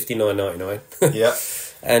 $59.99. Yeah.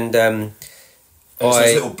 And it's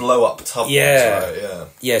those little blow up tub ones, right? Yeah.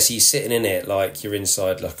 Yeah, so you're sitting in it like you're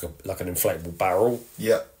inside like an inflatable barrel.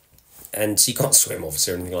 Yeah. And so you can't swim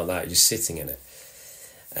obviously or anything like that, you're just sitting in it.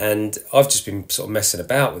 And I've just been sort of messing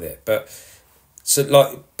about with it. But so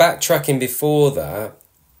like backtracking before that,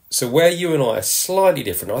 so where you and I are slightly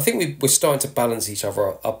different, I think we're starting to balance each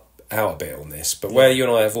other out a bit on this, but where you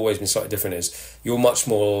and I have always been slightly different is you're much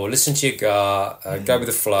more listen to your gut, go with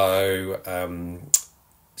the flow,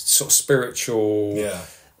 sort of spiritual. Yeah.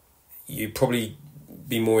 You'd probably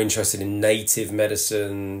be more interested in native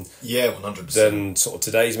medicine. Yeah, 100%. Than sort of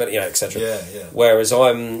today's medicine, etc. Yeah, yeah. Whereas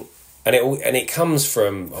I'm, and it comes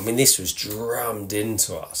from, I mean, this was drummed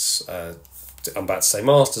into us. I'm about to say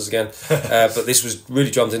masters again, but this was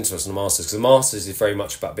really drummed into us in the masters, because the masters is very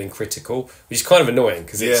much about being critical, which is kind of annoying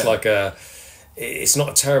because it's like it's not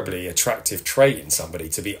a terribly attractive trait in somebody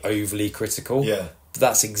to be overly critical. Yeah. But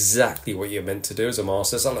that's exactly what you're meant to do as a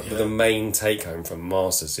master. So the main take home from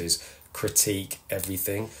masters is critique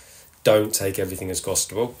everything. Don't take everything as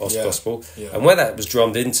gospel. Yeah. And where that was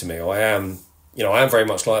drummed into me, I am very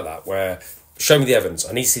much like that, where show me the evidence.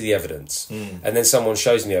 I need to see the evidence. And then someone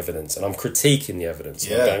shows me the evidence and I'm critiquing the evidence.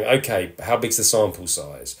 Yeah. I'm going, okay, how big's the sample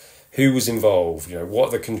size? Who was involved? What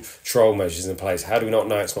are the control measures in place? How do we not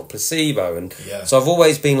know it's not placebo? And so I've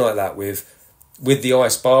always been like that with the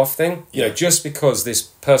ice bath thing. Just because this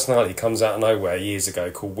personality comes out of nowhere years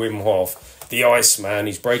ago called Wim Hof, the Iceman,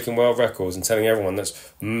 he's breaking world records and telling everyone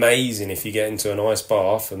that's amazing if you get into an ice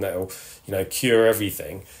bath and that'll, cure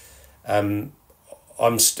everything. I'm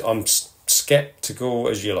skeptical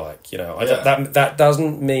as you like, that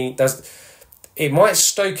doesn't mean it might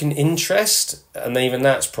stoke an interest, and even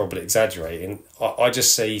that's probably exaggerating. I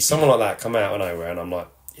just see someone like that come out of nowhere and I'm like,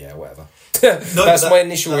 yeah, whatever. That's my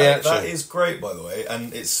initial reaction. That is great, by the way,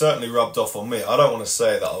 and it's certainly rubbed off on me. I don't want to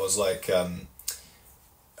say that I was like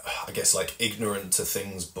I guess like ignorant to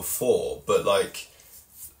things before, but like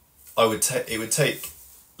it would take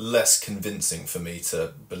less convincing for me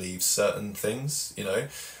to believe certain things,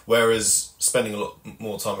 whereas spending a lot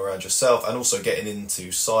more time around yourself and also getting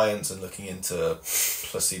into science and looking into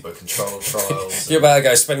placebo-controlled trials. You're about to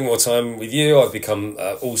go spending more time with you. I've become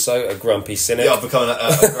also a grumpy cynic. Yeah, I've become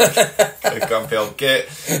a grumpy old git.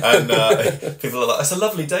 And people are like, it's a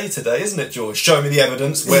lovely day today, isn't it, George? Show me the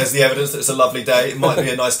evidence. Where's the evidence that it's a lovely day? It might be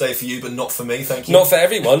a nice day for you, but not for me, thank you. Not for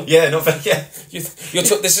everyone. Yeah, not for... Yeah.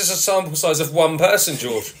 This is a sample size of one person,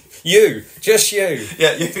 George. You. Just you.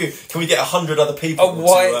 Yeah, you. Can we get 100 other people a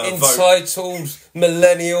white, entitled,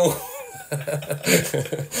 millennial...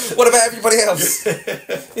 What about everybody else?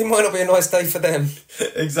 It might not be a nice day for them.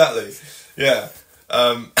 Exactly. Yeah.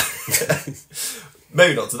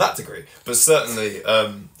 Maybe not to that degree, but certainly,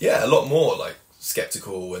 a lot more like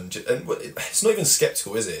skeptical and it's not even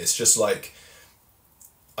skeptical, is it? It's just like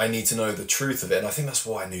I need to know the truth of it. And I think that's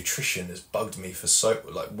why nutrition has bugged me for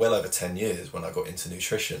well over 10 years when I got into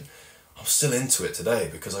nutrition. I'm still into it today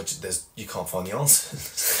because you can't find the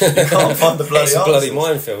answers. You can't find the bloody answers. It's a bloody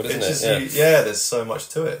minefield, isn't it? Yeah, there's so much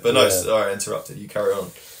to it. But no, sorry, I interrupted. You carry on.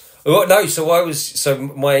 Well, no, so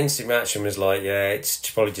my instant reaction was like,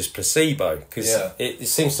 it's probably just placebo, because it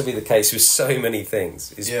seems to be the case with so many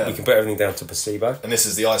things. We can put everything down to placebo. And this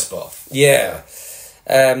is the ice bath. Yeah.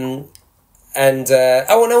 And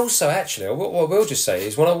also, actually, what I will just say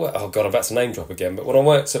is when I'm about to name drop again, but when I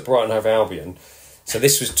worked at Brighton Hove Albion, so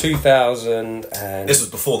this was 2000 and... This was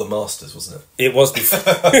before the Masters, wasn't it? It was before.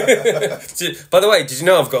 By the way, did you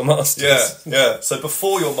know I've got a Masters? Yeah. So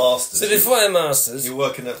before your Masters... So before my Masters... You're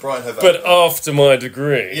working at Brighton Hove Albion. But after my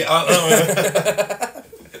degree... Yeah,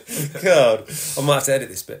 God, I might have to edit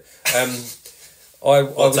this bit. I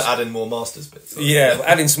was to add in more Masters bits.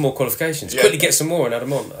 Add in some more qualifications. Quickly get some more and add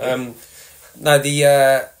them on.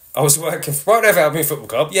 I was working for Brighton Hove Albion Football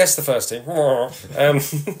Club. Yes, the first team.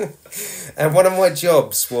 And one of my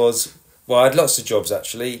jobs was... Well, I had lots of jobs,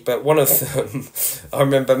 actually, but one of them... I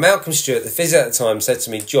remember Malcolm Stewart, the physio at the time, said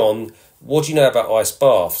to me, John, what do you know about ice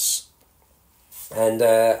baths? And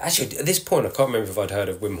actually, at this point, I can't remember if I'd heard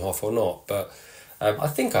of Wim Hof or not, but I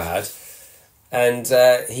think I had. And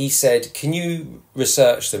he said, can you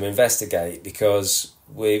research them, investigate, because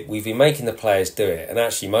we've been making the players do it, and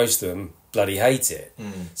actually most of them bloody hate it.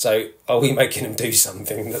 So are we making them do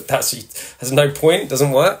something that actually has no point,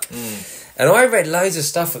 doesn't work? And I read loads of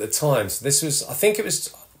stuff at the time. So this was, I think it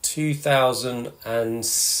was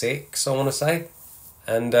 2006, I want to say.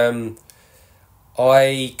 And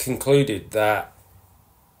I concluded that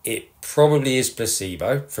it probably is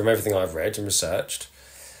placebo from everything I've read and researched.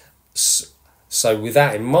 So with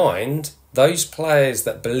that in mind, those players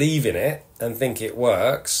that believe in it and think it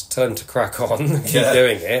works turn to crack on and keep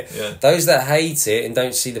doing it. Yeah. Those that hate it and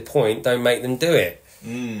don't see the point, don't make them do it.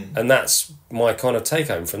 And that's my kind of take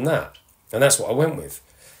home from that. And that's what I went with.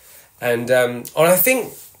 And I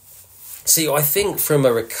think from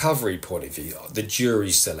a recovery point of view, the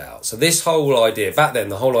jury's still out. So this whole idea, back then,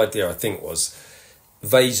 the whole idea I think was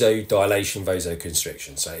vasodilation,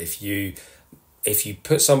 vasoconstriction. So if you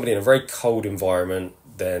put somebody in a very cold environment,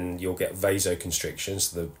 then you'll get vasoconstriction,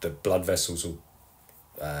 so the blood vessels will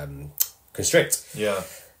constrict. Yeah.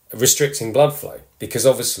 Restricting blood flow. Because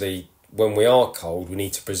obviously, when we are cold, we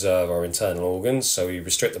need to preserve our internal organs, so we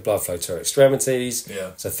restrict the blood flow to our extremities.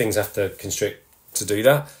 Yeah. So things have to constrict to do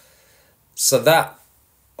that. So that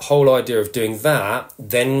whole idea of doing that,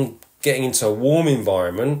 then getting into a warm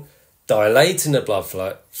environment, dilating the blood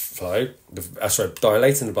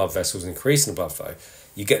dilating the blood vessels, increasing the blood flow.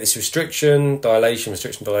 You get this restriction, dilation.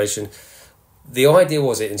 The idea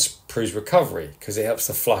was it improves recovery because it helps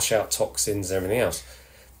to flush out toxins and everything else.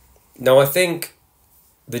 Now, I think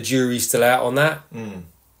the jury's still out on that.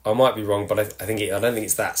 I might be wrong, but I don't think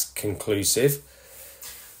it's that conclusive.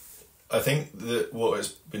 I think that what it's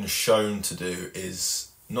been shown to do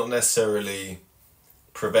is not necessarily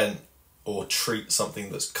prevent or treat something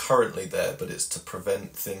that's currently there, but it's to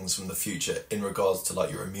prevent things from the future in regards to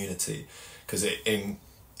like your immunity, because it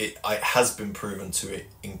has been proven to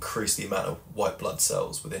increase the amount of white blood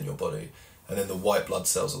cells within your body, and then the white blood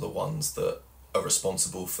cells are the ones that are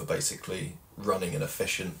responsible for basically running an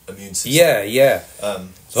efficient immune system. Yeah.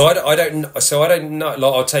 So I don't know. Like,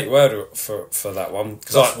 I'll take your word for that one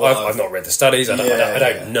because I've not read the studies. I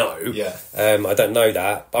don't know. Yeah. I don't know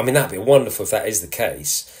that. I mean, that'd be wonderful if that is the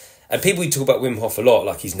case. And people talk about Wim Hof a lot,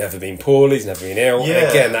 like he's never been poorly, he's never been ill. Yeah. And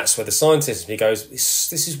again, that's where the scientist, he goes,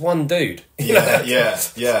 this is one dude. Yeah.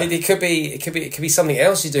 It could be something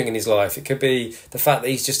else he's doing in his life. It could be the fact that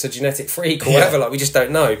he's just a genetic freak or whatever. Like, we just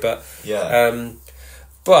don't know. But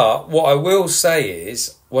but what I will say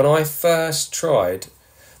is, when I first tried,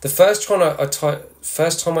 the first time I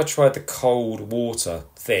tried the cold water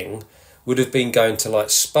thing would have been going to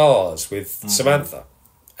like spas with Samantha,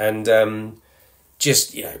 and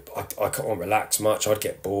just, I can't relax much. I'd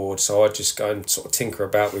get bored, so I'd just go and sort of tinker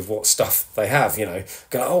about with what stuff they have.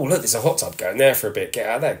 Go, oh look, there's a hot tub. Go in there for a bit. Get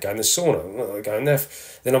out of there. Go in the sauna. Go in there.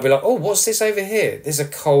 Then I'll be like, oh, what's this over here? There's a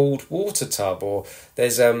cold water tub, or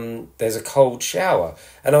there's a cold shower,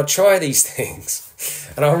 and I'd try these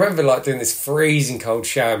things. And I remember like doing this freezing cold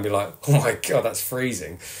shower and be like, oh my god, that's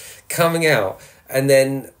freezing. Coming out and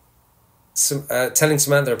then telling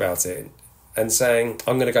Samantha about it. And saying,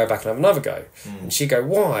 I'm going to go back and have another go. And she'd go,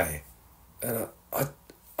 why? And I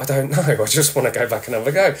don't know. I just want to go back and have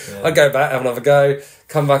a go. Yeah. I'd go back, have another go,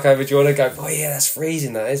 come back over to you and go, oh yeah, that's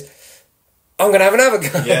freezing, that is. I'm going to have another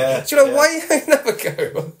go. Yeah. Do you know why you have another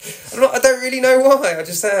go? I don't really know why. I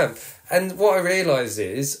just am. And what I realised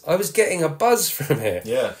is I was getting a buzz from it.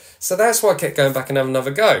 Yeah. So that's why I kept going back and having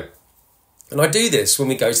another go. And I do this when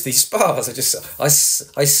we go to these spas. I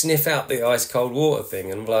sniff out the ice cold water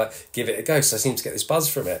thing and like give it a go. So I seem to get this buzz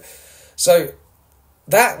from it. So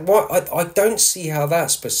I don't see how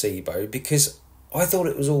that's placebo, because I thought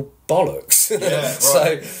it was all bollocks. Yeah,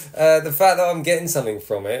 right. So the fact that I'm getting something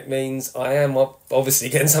from it means I am obviously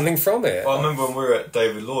getting something from it. Well, I remember when we were at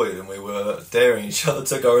David Lloyd and we were daring each other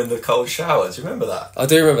to go in the cold showers. Do you remember that? I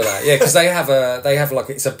do remember that. Yeah, because they have like,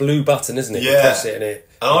 it's a blue button, isn't it? Yeah. You press it and it.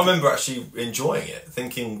 And I remember actually enjoying it,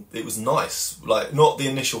 thinking it was nice. Like, not the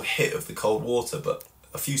initial hit of the cold water, but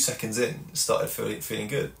a few seconds in, it started feeling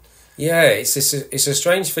good. Yeah, it's a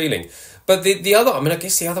strange feeling. But the other, I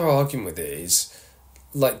guess the other argument with it is,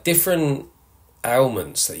 like, different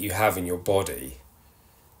ailments that you have in your body,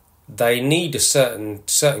 they need a certain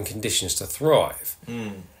conditions to thrive.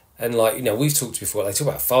 And like, we've talked before, they talk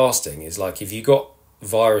about fasting, is like if you got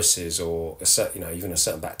viruses or a certain, even a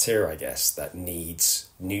certain bacteria, I guess, that needs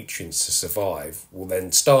nutrients to survive, well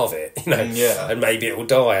then starve it, and maybe it will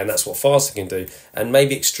die, and that's what fasting can do. And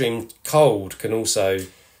maybe extreme cold can also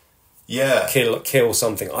kill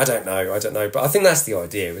something. I don't know, but I think that's the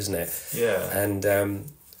idea, isn't it? Yeah. And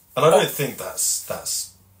I don't think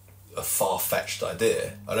that's a far-fetched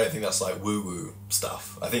idea. I don't think that's like woo-woo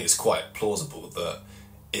stuff. I think it's quite plausible that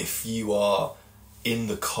if you are in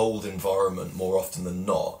the cold environment more often than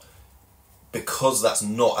not, because that's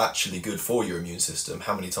not actually good for your immune system.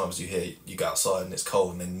 How many times do you hear you go outside and it's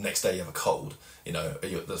cold and then the next day you have a cold?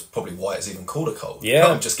 That's probably why it's even called a cold. Yeah.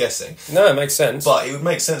 I'm just guessing. No, it makes sense. But it would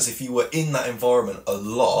make sense if you were in that environment a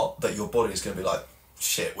lot, that your body is going to be like,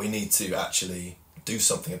 shit, we need to actually do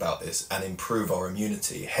something about this and improve our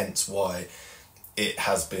immunity. Hence why it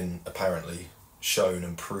has been apparently shown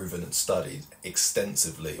and proven and studied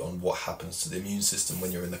extensively on what happens to the immune system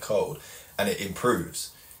when you're in the cold, and it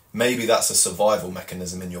improves. Maybe that's a survival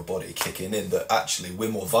mechanism in your body kicking in, that actually we're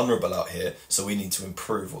more vulnerable out here, so we need to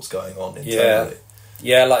improve what's going on internally.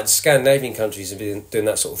 Yeah, like Scandinavian countries have been doing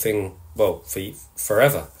that sort of thing, well, for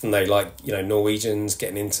forever. And they, like, Norwegians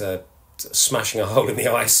getting into smashing a hole in the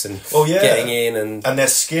ice and getting in. And their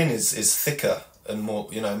skin is thicker and more,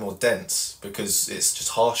 more dense, because it's just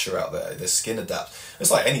harsher out there. Their skin adapts.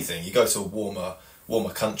 It's like anything. You go to a warmer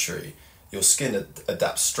country, your skin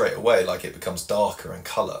adapts straight away. Like, it becomes darker in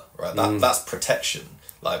colour, right? That's protection.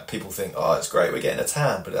 Like, people think, oh, it's great, we're getting a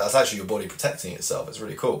tan, but that's actually your body protecting itself. It's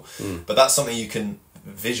really cool. But that's something you can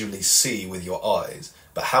visually see with your eyes.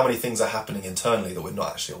 But how many things are happening internally that we're not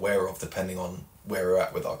actually aware of, depending on where we're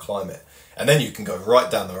at with our climate? And then you can go right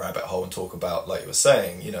down the rabbit hole and talk about, like you were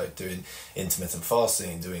saying, doing intermittent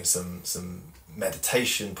fasting, doing some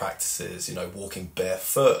meditation practices, walking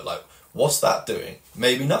barefoot. Like, what's that doing?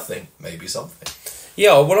 Maybe nothing, maybe something.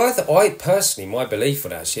 Yeah, well, I personally, my belief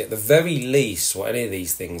on actually, at the very least, what any of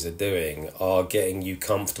these things are doing are getting you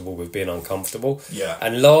comfortable with being uncomfortable. Yeah.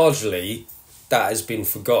 And largely, that has been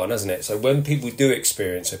forgotten, hasn't it? So when people do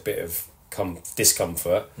experience a bit of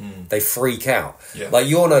discomfort, they freak out. Yeah. Like,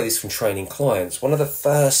 you'll know this from training clients. One of the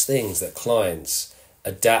first things that clients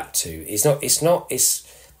adapt to is it's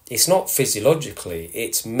not physiologically,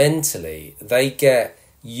 it's mentally. They get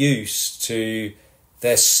used to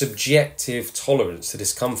their subjective tolerance to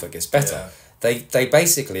discomfort gets better. Yeah. They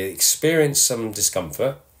basically experience some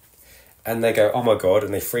discomfort and they go, oh my God,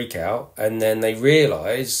 and they freak out, and then they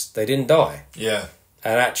realise they didn't die. Yeah.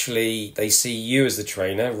 And actually they see you as the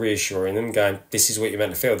trainer reassuring them, going, this is what you're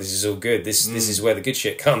meant to feel, this is all good, this is where the good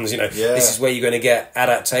shit comes, this is where you're going to get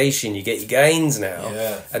adaptation, you get your gains now.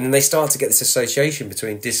 Yeah. And then they start to get this association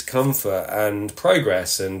between discomfort and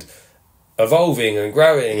progress and evolving and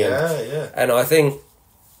growing. And I think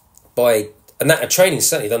that training's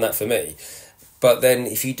certainly done that for me. But then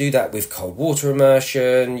if you do that with cold water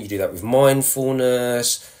immersion, you do that with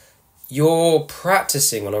mindfulness, you're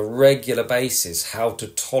practicing on a regular basis how to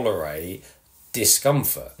tolerate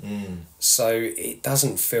discomfort. So it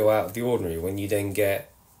doesn't feel out of the ordinary when you then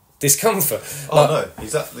get discomfort. No,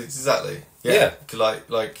 exactly. Yeah.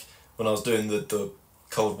 Like when I was doing the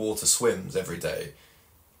cold water swims every day,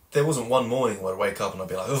 there wasn't one morning where I'd wake up and I'd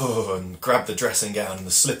be like, oh, and grab the dressing gown and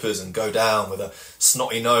the slippers and go down with a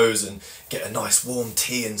snotty nose and get a nice warm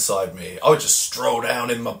tea inside me. I would just stroll down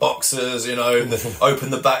in my boxers, open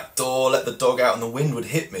the back door, let the dog out, and the wind would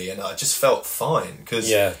hit me, and I just felt fine,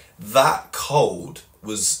 because that cold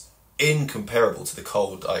was incomparable to the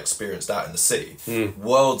cold I experienced out in the sea.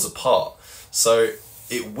 Worlds apart. So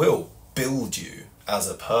it will build you as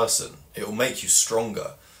a person. It will make you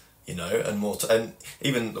stronger. you know, and more. And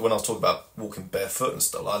even when I was talking about walking barefoot and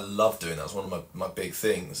stuff, I love doing that. It's one of my big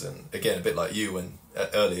things. And again, a bit like you, when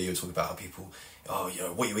earlier you were talking about how people, oh, you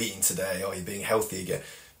know, what are you eating today? Oh, you're being healthy again.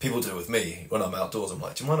 People do it with me when I'm outdoors. I'm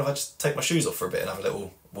like, do you mind if I just take my shoes off for a bit and have a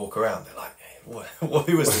little walk around? They're like, hey,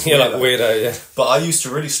 who is this? You're like weirdo, yeah. But I used to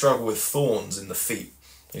really struggle with thorns in the feet.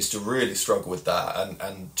 I used to really struggle with that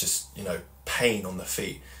and just, you know, pain on the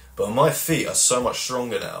feet. But my feet are so much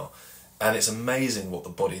stronger now, and it's amazing what the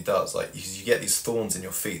body does. Like, you get these thorns in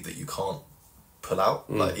your feet that you can't pull out,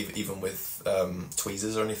 like even with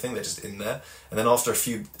tweezers or anything. They're just in there, and then after a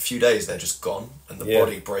few days they're just gone, and the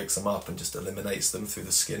body breaks them up and just eliminates them through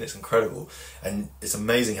the skin. It's incredible, and it's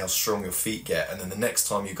amazing how strong your feet get. And then the next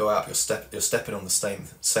time you go out, you're stepping on the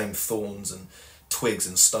same thorns and twigs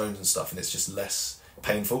and stones and stuff, and it's just less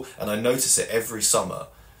painful. And I notice it every summer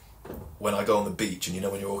when I go on the beach, and you know,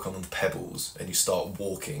 when you're walking on the pebbles and you start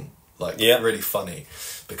walking like really funny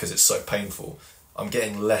because it's so painful. I'm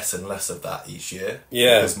getting less and less of that each year.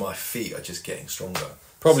 Yeah. Because my feet are just getting stronger.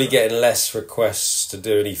 Probably getting less requests to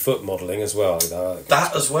do any foot modelling as well.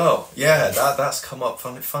 That as well. Yeah, that's come up.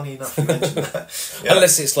 Funny enough you mentioned that. Yeah.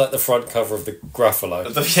 Unless it's like the front cover of the Gruffalo.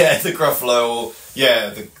 The Gruffalo, or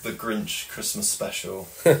the Grinch Christmas special.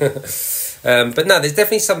 But no, there's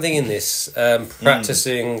definitely something in this.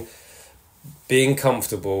 Practicing being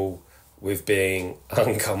comfortable with being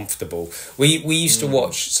uncomfortable. We used to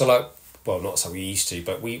watch, so like, well, not so we used to,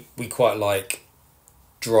 but we quite like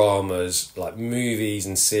dramas, like movies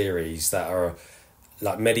and series that are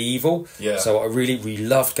like medieval. Yeah. So we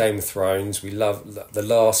loved Game of Thrones. We loved The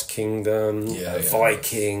Last Kingdom,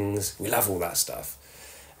 Vikings. We love all that stuff.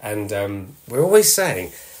 And we're always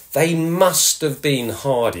saying they must have been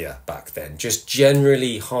hardier back then, just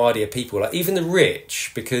generally hardier people. Like even the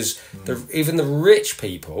rich, because even the rich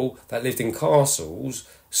people that lived in castles,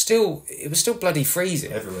 it was still bloody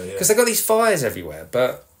freezing everywhere. Because they got these fires everywhere.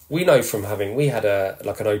 But we know from we had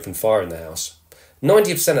an open fire in the house.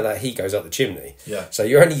 90% of that heat goes up the chimney. Yeah. So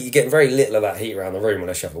you're getting very little of that heat around the room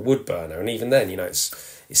unless you have a wood burner, and even then, you know, it's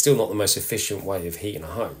still not the most efficient way of heating a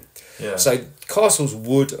home. Yeah. So castles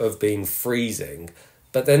would have been freezing,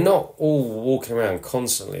 but they're not all walking around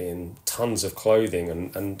constantly in tons of clothing,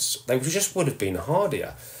 and they just would have been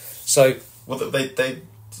hardier. So they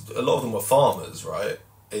a lot of them were farmers, right?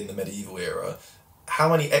 In the medieval era. How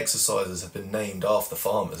many exercises have been named after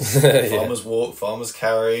farmers? Farmers walk, farmers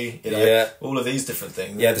carry, you know, all of these different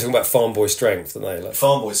things. Yeah, they're talking about farm boy strength, don't they? Like,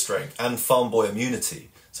 farm boy strength and farm boy immunity.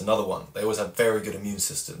 It's another one. They always have very good immune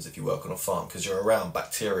systems if you work on a farm, because you're around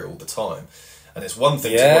bacteria all the time. And it's one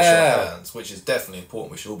thing to wash your hands, which is definitely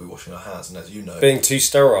important. We should all be washing our hands, and as you know, being too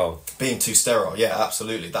sterile, yeah,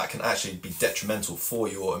 absolutely, that can actually be detrimental for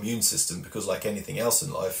your immune system, because like anything else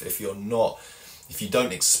in life, if you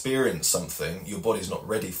don't experience something, your body's not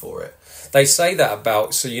ready for it. They say that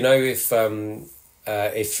about, so you know, if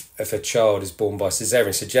a child is born by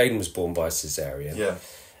cesarean, so Jaden was born by cesarean,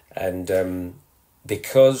 and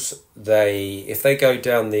because if they go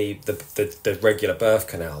down the regular birth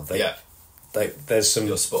canal, there's some,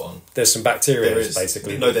 you're spot on. There's some bacteria,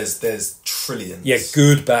 basically. No, there's trillions. Yeah,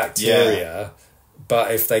 good bacteria,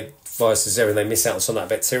 but if they via cesarean, they miss out on some of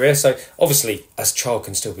that bacteria. So obviously, a child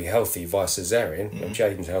can still be healthy via cesarean. You know,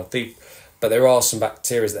 Jaden's healthy, but there are some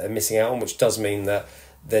bacteria that they're missing out on, which does mean that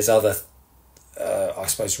there's other, I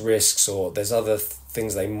suppose, risks, or there's other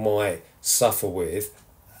things they might suffer with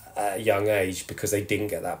at a young age because they didn't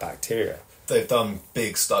get that bacteria. They've done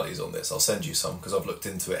big studies on this. I'll send you some because I've looked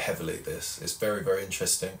into it heavily. It's very, very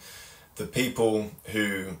interesting. The people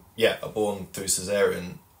who are born through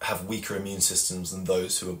cesarean have weaker immune systems than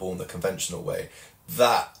those who are born the conventional way.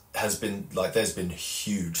 That has been there's been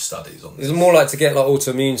huge studies on this. It's more like to get like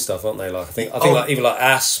autoimmune stuff, aren't they? Like I think like even like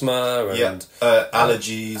asthma and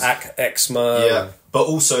allergies, eczema, but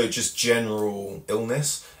also just general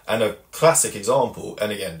illness. And a classic example,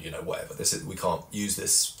 and again, you know, whatever, we can't use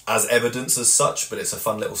this as evidence as such, but it's a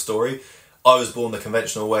fun little story. I was born the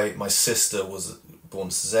conventional way. My sister was born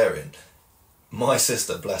cesarean. My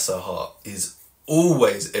sister, bless her heart, is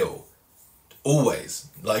always ill. Always.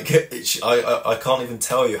 Like, I can't even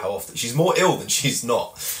tell you how often. She's more ill than she's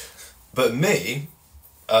not. But me,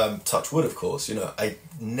 touch wood, of course, you know, I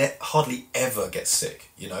hardly ever get sick.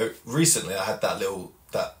 You know, recently I had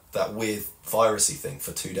that weird virusy thing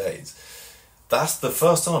for 2 days. That's the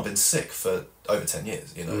first time I've been sick for over 10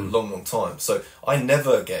 years, you know, long time. So I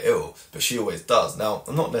never get ill, but she always does. Now,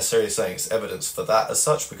 I'm not necessarily saying it's evidence for that as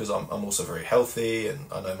such, because I'm also very healthy, and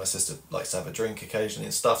I know my sister likes to have a drink occasionally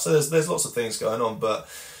and stuff. So there's lots of things going on, but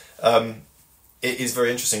it is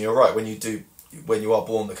very interesting. You're right, when you do when you are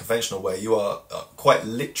born the conventional way, you are quite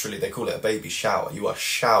literally, they call it a baby shower. You are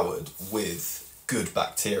showered with good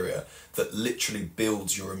bacteria that literally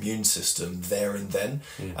builds your immune system there and then.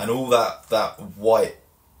 And all that white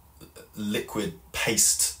liquid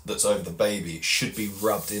paste that's over the baby should be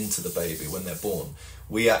rubbed into the baby when they're born.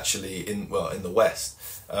 We actually, in the West,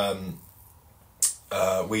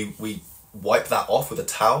 we wipe that off with a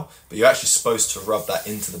towel, but you're actually supposed to rub that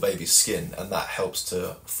into the baby's skin, and that helps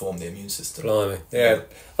to form the immune system. Blimey, yeah.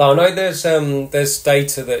 I know there's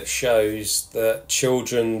data that shows that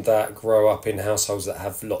children that grow up in households that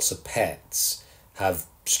have lots of pets have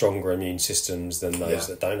stronger immune systems than those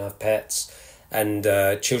that don't have pets. And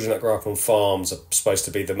children that grow up on farms are supposed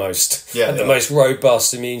to be the most most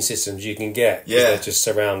robust immune systems you can get. Yeah, they're just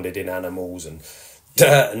surrounded in animals and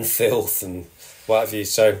dirt and filth and what have you.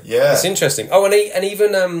 So it's interesting. Oh, and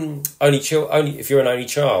even only if you're an only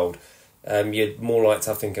child, you're more likely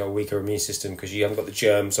to have a weaker immune system because you haven't got the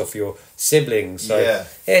germs off your siblings. So yeah,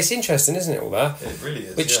 it's interesting, isn't it? All that it really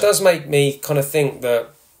is. Which does make me kind of think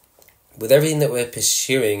that with everything that we're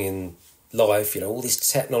pursuing in life, all this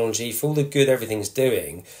technology, for all the good everything's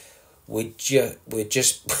doing, we're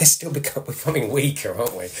still becoming weaker,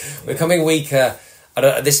 aren't we? We're becoming weaker.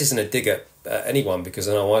 This isn't a dig at anyone, because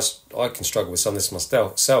I know I can struggle with some of this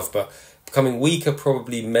myself, but becoming weaker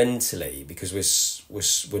probably mentally because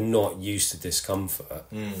we're not used to discomfort,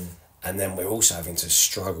 and then we're also having to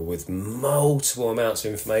struggle with multiple amounts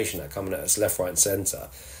of information that are coming at us left, right, and centre.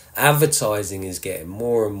 Advertising is getting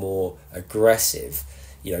more and more aggressive,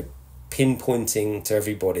 pinpointing to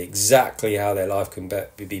everybody exactly how their life could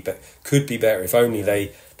be better if only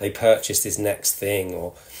they purchase this next thing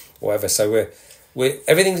or whatever. So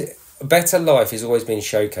everything's a better life is always being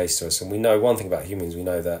showcased to us, and we know one thing about humans. We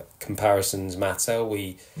know that comparisons matter.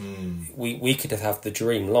 We could have the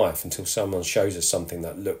dream life until someone shows us something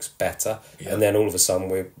that looks better, and then all of a sudden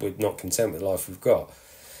we're not content with the life we've got.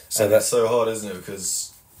 So that's so hard, isn't it?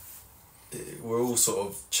 Because we're all sort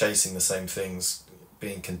of chasing the same things,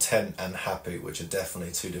 being content and happy, which are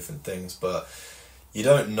definitely two different things. But you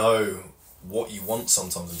don't know what you want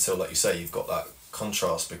sometimes until, like you say, you've got that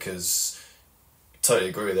contrast. Because totally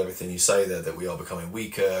agree with everything you say there, that we are becoming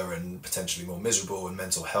weaker and potentially more miserable, and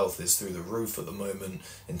mental health is through the roof at the moment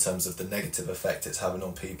in terms of the negative effect it's having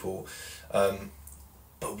on people.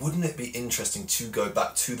 But wouldn't it be interesting to go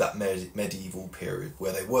back to that medieval period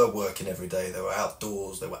where they were working every day, they were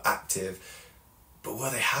outdoors, they were active, but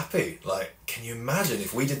were they happy? Like, can you imagine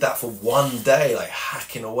if we did that for one day, like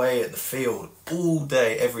hacking away at the field all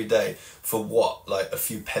day, every day, for what? Like a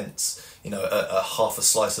few pence, a half a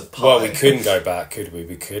slice of pie. Well, we couldn't go back, could we?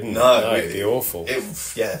 We couldn't. No, it'd be awful.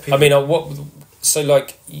 So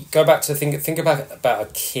like, go back to think about a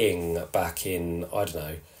king back in, I don't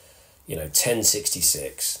know,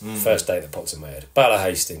 1066. First day that pops in my head. Battle of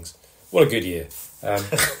Hastings. What a good year.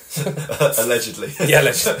 Allegedly. Yeah,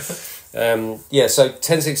 allegedly. So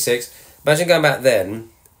 1066. Imagine going back then.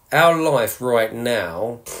 Our life right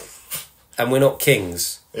now, and we're not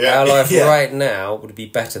kings. Yeah. Our life right now would be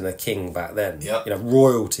better than a king back then. Yeah.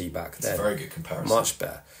 Royalty back then. It's a very good comparison. Much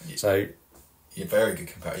better. So, very good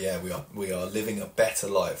comparison. Yeah, we are living a better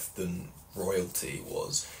life than royalty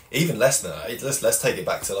was. Even less than that. Let's take it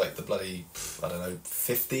back to like the bloody,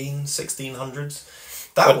 1600s.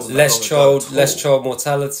 That was less child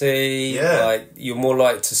mortality. Yeah, like you're more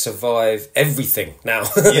likely to survive everything now.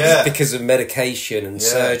 Yeah, because of medication and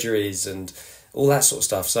surgeries and all that sort of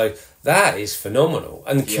stuff. So that is phenomenal,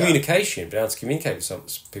 and communication, being able to communicate with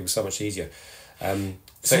people so much easier.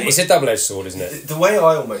 So it's a double-edged sword, isn't it? The way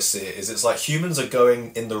I almost see it is, it's like humans are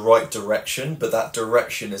going in the right direction, but that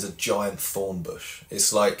direction is a giant thorn bush.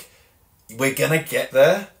 It's like, we're going to get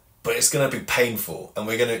there, but it's going to be painful, and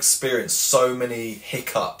we're going to experience so many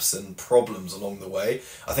hiccups and problems along the way.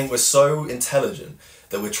 I think we're so intelligent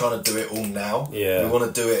that we're trying to do it all now. Yeah. We want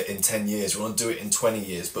to do it in 10 years, we want to do it in 20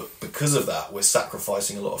 years, but because of that, we're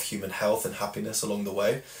sacrificing a lot of human health and happiness along the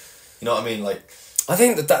way. You know what I mean? Like, I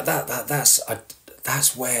think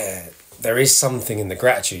that's where there is something in the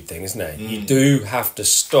gratitude thing, isn't it? You do have to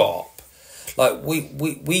stop. Like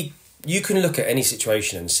you can look at any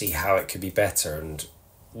situation and see how it could be better and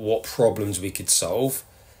what problems we could solve,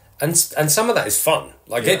 and some of that is fun.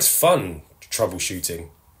 Like it's fun troubleshooting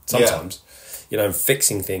sometimes, and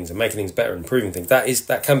fixing things and making things better, improving things.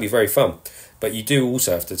 That can be very fun, but you do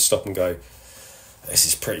also have to stop and go, this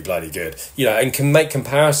is pretty bloody good, and can make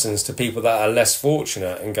comparisons to people that are less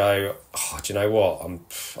fortunate and go, oh, do you know what? I'm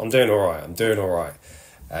doing all right.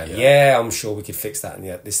 I'm sure we could fix that and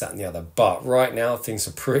this, that, and the other. But right now things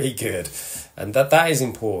are pretty good, and that is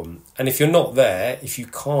important. And if you're not there, if you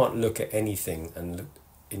can't look at anything and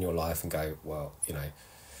in your life and go, well, you know,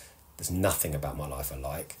 there's nothing about my life I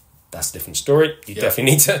like. That's a different story. You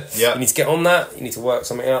definitely need to. You need to get on that. You need to work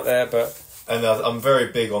something out there. And I'm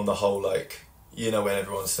very big on the whole, like, you know, when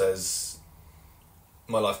everyone says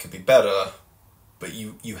my life could be better, but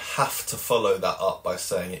you have to follow that up by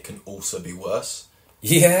saying it can also be worse.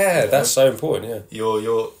 Yeah, that's so important. Yeah,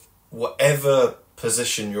 your whatever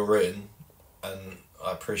position you're in, and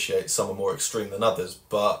I appreciate some are more extreme than others,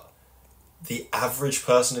 but the average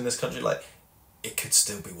person in this country, like, it could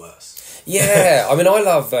still be worse. Yeah, I mean, I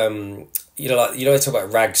love, you know, I talk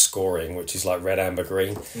about rag scoring, which is like red, amber,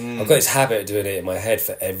 green. I've got this habit of doing it in my head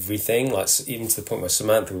for everything, like even to the point where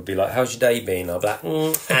Samantha would be like, how's your day been? I'll be like,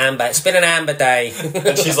 amber, it's been an amber day.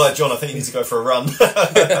 And she's like, John, I think you need to go for a run.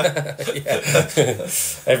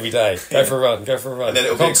 Every day, go for a run. And then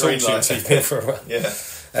it'll be a green light. You've been for a run. Yeah.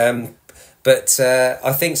 But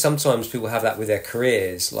I think sometimes people have that with their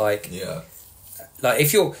careers, like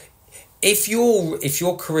if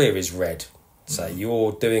your career is red, say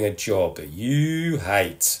you're doing a job that you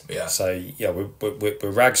hate, so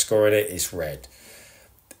we're rag scoring it, it's red,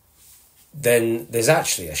 then there's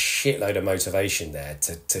actually a shitload of motivation there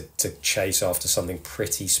to chase after something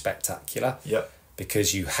pretty spectacular.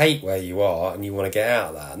 Because you hate where you are and you want to get out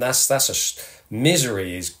of that, and that's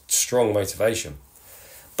misery is strong motivation.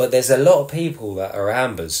 But there's a lot of people that are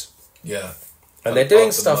ambers. And they're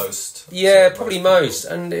doing stuff. Probably most.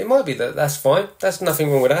 And it might be that's fine. That's nothing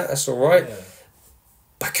wrong with that. That's all right.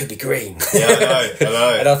 But it could be green. I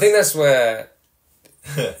know. And I think that's where...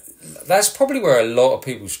 that's probably where a lot of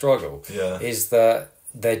people struggle. Is that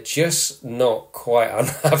they're just not quite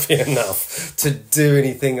unhappy enough to do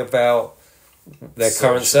anything about their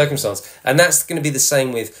current circumstance. And that's going to be the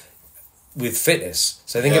same with fitness.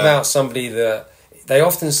 So think about somebody that... They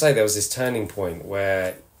often say there was this turning point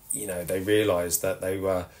where... You know, they realised that they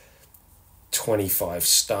were 25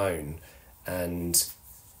 stone, and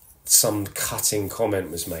some cutting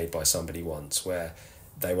comment was made by somebody once where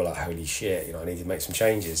they were like, holy shit, you know, I need to make some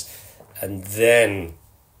changes. And then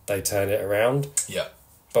they turned it around.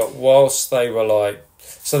 But whilst they were like,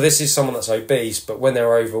 so this is someone that's obese, but when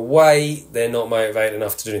they're overweight, they're not motivated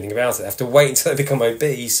enough to do anything about it. They have to wait until they become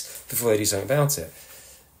obese before they do something about it.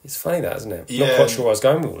 It's funny that, isn't it? Not quite sure where I was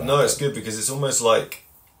going with all that. No, it's good because it's almost like...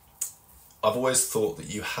 I've always thought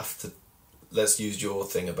that you have to, let's use your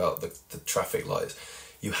thing about the traffic lights,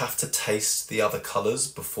 you have to taste the other colours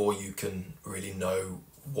before you can really know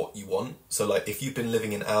what you want. So like if you've been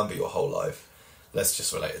living in amber your whole life, let's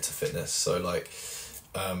just relate it to fitness. So like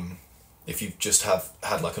if you've just had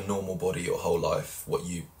like a normal body your whole life, what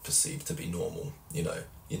you perceive to be normal, you know,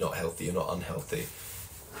 you're not healthy, you're not unhealthy.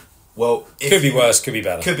 Well, could be worse, could be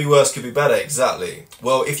better. Could be worse, could be better, exactly.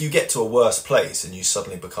 Well, if you get to a worse place and you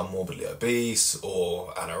suddenly become morbidly obese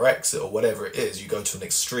or anorexic or whatever it is, you go to an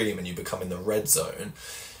extreme and you become in the red zone,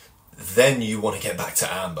 then you want to get back to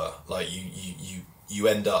amber. Like you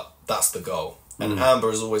end up, that's the goal. And amber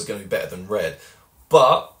is always going to be better than red.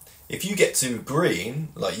 But if you get to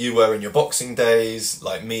green, like you were in your boxing days,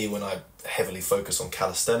 like me when I heavily focus on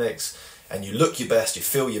calisthenics, and you look your best, you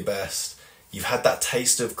feel your best, you've had that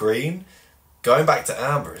taste of green, going back to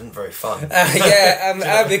amber isn't very fun.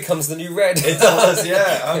 Amber becomes the new red. It does,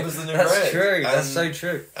 yeah. Amber's the new red. That's true. That's so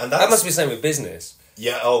true. And that must be the same with business.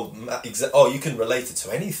 Yeah. Oh, you can relate it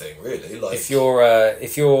to anything, really. Like if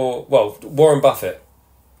you're Warren Buffett.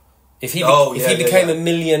 If he became a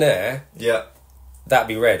millionaire, that'd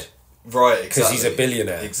be red. Right, exactly. Because he's a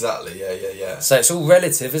billionaire. Exactly, yeah. So it's all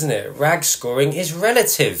relative, isn't it? Rag scoring is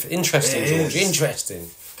relative. Interesting, George. Interesting.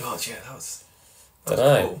 God, yeah, that was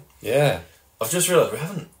cool. Yeah. I've just realised we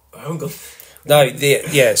haven't gone... No,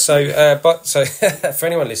 so for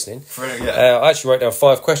anyone listening, I actually wrote down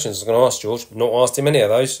 5 questions I was going to ask George. Not asked him any of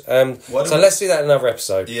those. So let's do that in another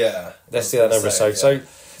episode. Yeah. Let's do that in another episode. So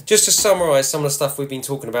just to summarise some of the stuff we've been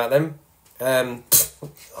talking about then. How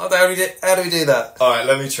do we do that? Alright,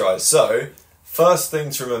 let me try. So, first thing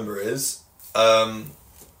to remember is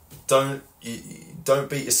don't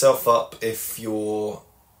beat yourself up if you're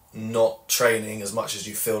not training as much as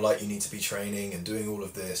you feel like you need to be training and doing all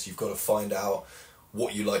of this. You've got to find out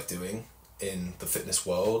what you like doing in the fitness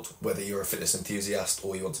world, whether you're a fitness enthusiast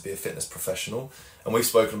or you want to be a fitness professional. And we've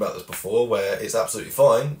spoken about this before, where it's absolutely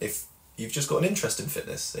fine if you've just got an interest in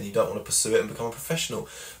fitness and you don't want to pursue it and become a professional.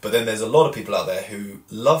 But then there's a lot of people out there who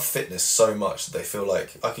love fitness so much that they feel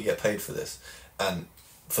like, I could get paid for this. And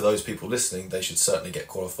for those people listening, they should certainly get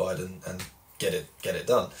qualified and get it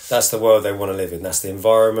done. That's the world they want to live in. That's the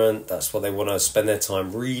environment. That's what they want to spend their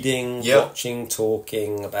time reading, watching,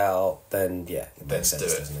 talking about. Then it makes sense,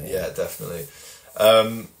 doesn't it? Yeah, definitely.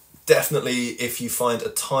 Definitely, if you find a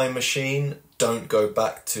time machine, don't go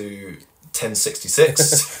back to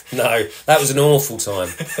 1066. No, that was an awful time.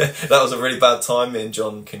 That was a really bad time. Me and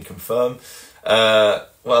John can confirm. What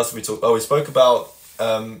else did we talk? Oh, we spoke about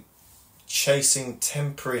chasing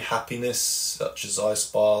temporary happiness, such as ice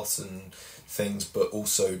baths and things, but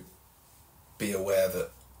also be aware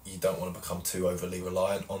that you don't want to become too overly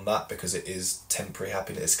reliant on that, because it is temporary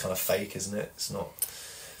happiness. It's kind of fake, isn't it? It's not.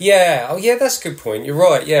 Yeah. Oh, yeah. That's a good point. You're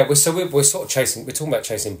right. Yeah. We're sort of chasing. We're talking about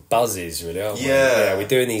chasing buzzes, really, aren't we? Yeah. We're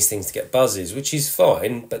doing these things to get buzzes, which is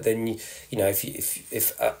fine. But then you know,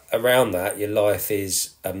 if around that your life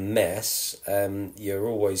is a mess, you're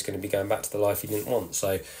always going to be going back to the life you didn't want.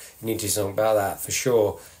 So you need to do something about that for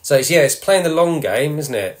sure. So it's playing the long game,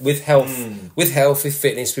 isn't it? With health, with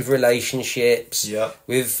fitness, with relationships,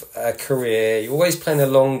 with a career. You're always playing the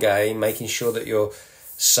long game, making sure that you're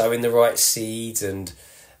sowing the right seeds and.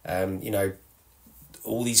 You know,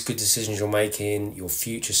 all these good decisions you're making, your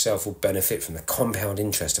future self will benefit from the compound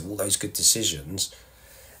interest of all those good decisions.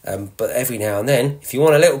 But every now and then, if you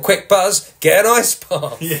want a little quick buzz, get an ice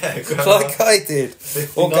bath. Yeah, like I did.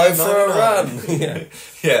 Or go for a run. Yeah.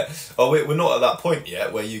 Yeah. Oh, we're not at that point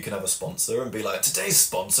yet where you can have a sponsor and be like, today's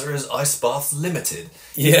sponsor is Ice Baths Limited.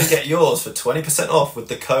 You can get yours for 20% off with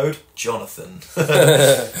the code Jonathan.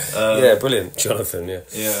 Yeah, brilliant. Jonathan, yeah.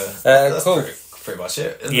 Yeah. That's cool. Pretty much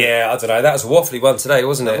it. I don't know. That was a waffly one today,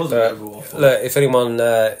 wasn't it? That was a bit of a waffle. Look, if anyone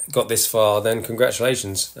got this far, then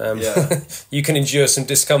congratulations. You can endure some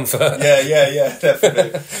discomfort. Yeah,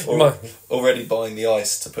 definitely. Already buying the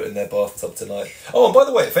ice to put in their bathtub tonight. Oh, and by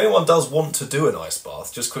the way, if anyone does want to do an ice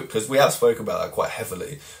bath, just quick, because we have spoken about that quite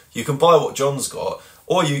heavily, you can buy what John's got,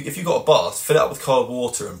 or if you've got a bath, fill it up with cold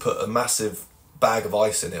water and put a massive bag of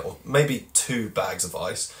ice in it, or maybe 2 bags of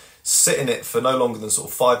ice. Sit in it for no longer than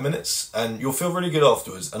sort of 5 minutes, and you'll feel really good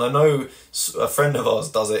afterwards. And I know a friend of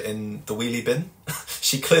ours does it in the wheelie bin.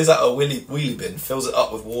 She clears out a wheelie bin, fills it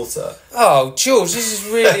up with water. Oh, George, this is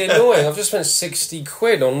really annoying. I've just spent 60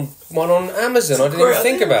 quid on one on Amazon. I didn't even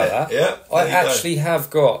think about that. Yeah, I actually have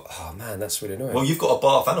got... Oh, man, that's really annoying. Well, you've got a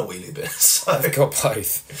bath and a wheelie bin. So. I've got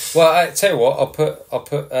both. Well, I tell you what, I'll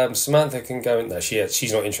put Samantha can go in there.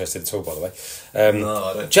 She's not interested at all, by the way. No,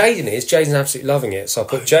 I don't. Jaden's absolutely loving it. So I'll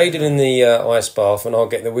put Jaden in the ice bath and I'll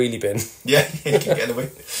get in the wheelie bin. Yeah, you can get in the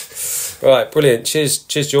wheelie. Right, brilliant. Cheers,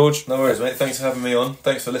 George. No worries, mate. Thanks for having me on.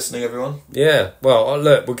 Thanks for listening, everyone. Yeah. Well,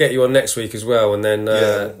 look, we'll get you on next week as well, and then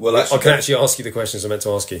I can actually ask you the questions I meant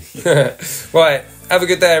to ask you. Right. Have a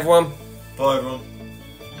good day, everyone. Bye, everyone.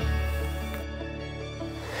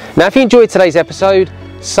 Now, if you enjoyed today's episode,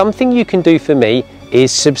 something you can do for me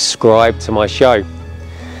is subscribe to my show.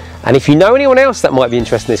 And if you know anyone else that might be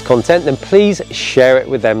interested in this content, then please share it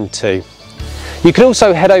with them too. You can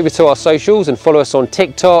also head over to our socials and follow us on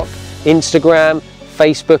TikTok, Instagram,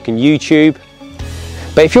 Facebook and YouTube.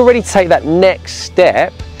 But if you're ready to take that next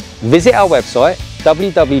step, visit our website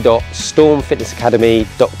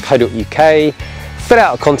www.stormfitnessacademy.co.uk, fill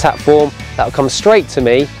out a contact form, that'll come straight to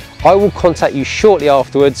me. I will contact you shortly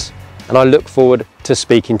afterwards and I look forward to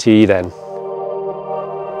speaking to you then.